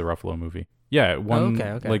 sorry, it is the Ruffalo movie. Yeah, it won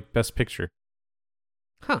okay. like Best Picture.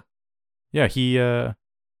 Huh. Yeah, he All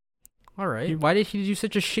right. Why did he do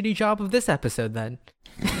such a shitty job of this episode then?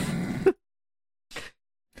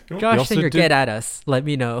 Josh Singer, get at us. Let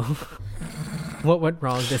me know what went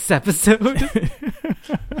wrong this episode.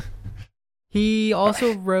 He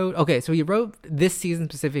also wrote... Okay, so he wrote this season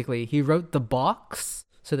specifically. He wrote The Box,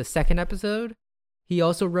 so the second episode. He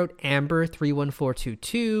also wrote Amber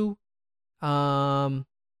 31422. Peter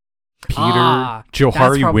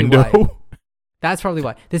Johari Window. Why. That's probably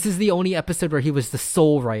why. This is the only episode where he was the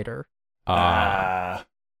sole writer.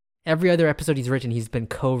 Every other episode he's written, he's been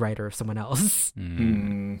co-writer of someone else.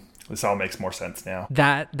 This all makes more sense now.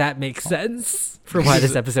 That makes sense for why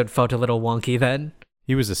this episode felt a little wonky then.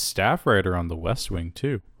 He was a staff writer on The West Wing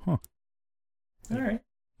too. Huh. All right.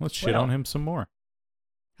 Let's shit on him some more.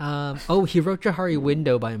 He wrote Johari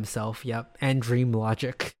Window by himself. Yep, and Dream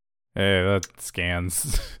Logic. Hey, that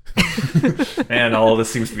scans. And all of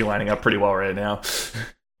this seems to be lining up pretty well right now.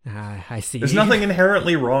 I see. There's nothing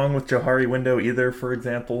inherently wrong with Johari Window either, for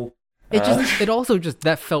example. It also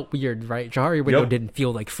that felt weird, right? Johari Window didn't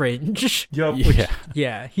feel like Fringe. Yep.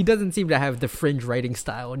 Yeah, he doesn't seem to have the Fringe writing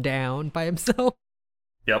style down by himself.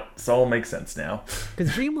 Yep, this all makes sense now.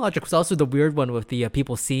 Because Dream Logic was also the weird one with the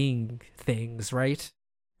people seeing things, right?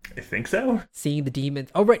 I think so. Seeing the demons.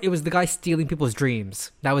 Oh, right. It was the guy stealing people's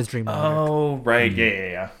dreams. That was Dream Monarch. Oh, right.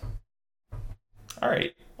 Yeah. All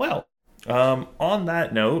right. Well, on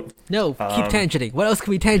that note... No, keep tangenting. What else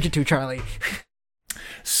can we tangent to, Charlie?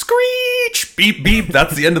 Screech! Beep, beep.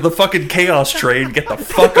 That's the end of the fucking Chaos Train. Get the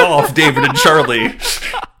fuck off, David and Charlie.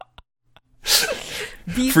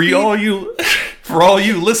 Beep, For beep. all you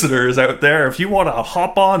listeners out there, if you want to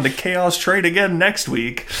hop on the Chaos Train again next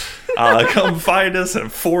week, come find us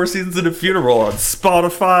at 4 Seasons and a Funeral on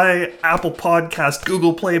Spotify, Apple Podcasts,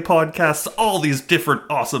 Google Play Podcasts, all these different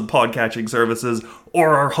awesome podcatching services,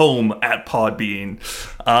 or our home at Podbean.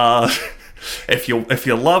 If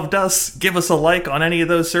you loved us, give us a like on any of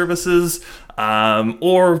those services,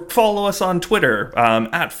 or follow us on Twitter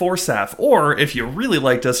at Forsaf. Or if you really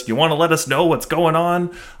liked us, you want to let us know what's going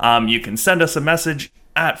on, you can send us a message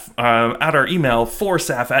at our email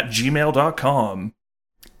forsaf@gmail.com.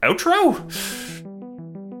 Outro.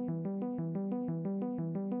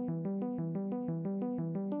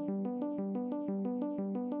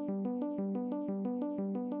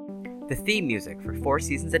 The theme music for 4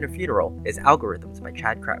 Seasons and a Funeral is Algorithms by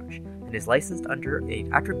Chad Crouch and is licensed under a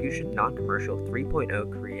Attribution Non-Commercial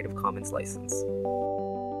 3.0 Creative Commons license.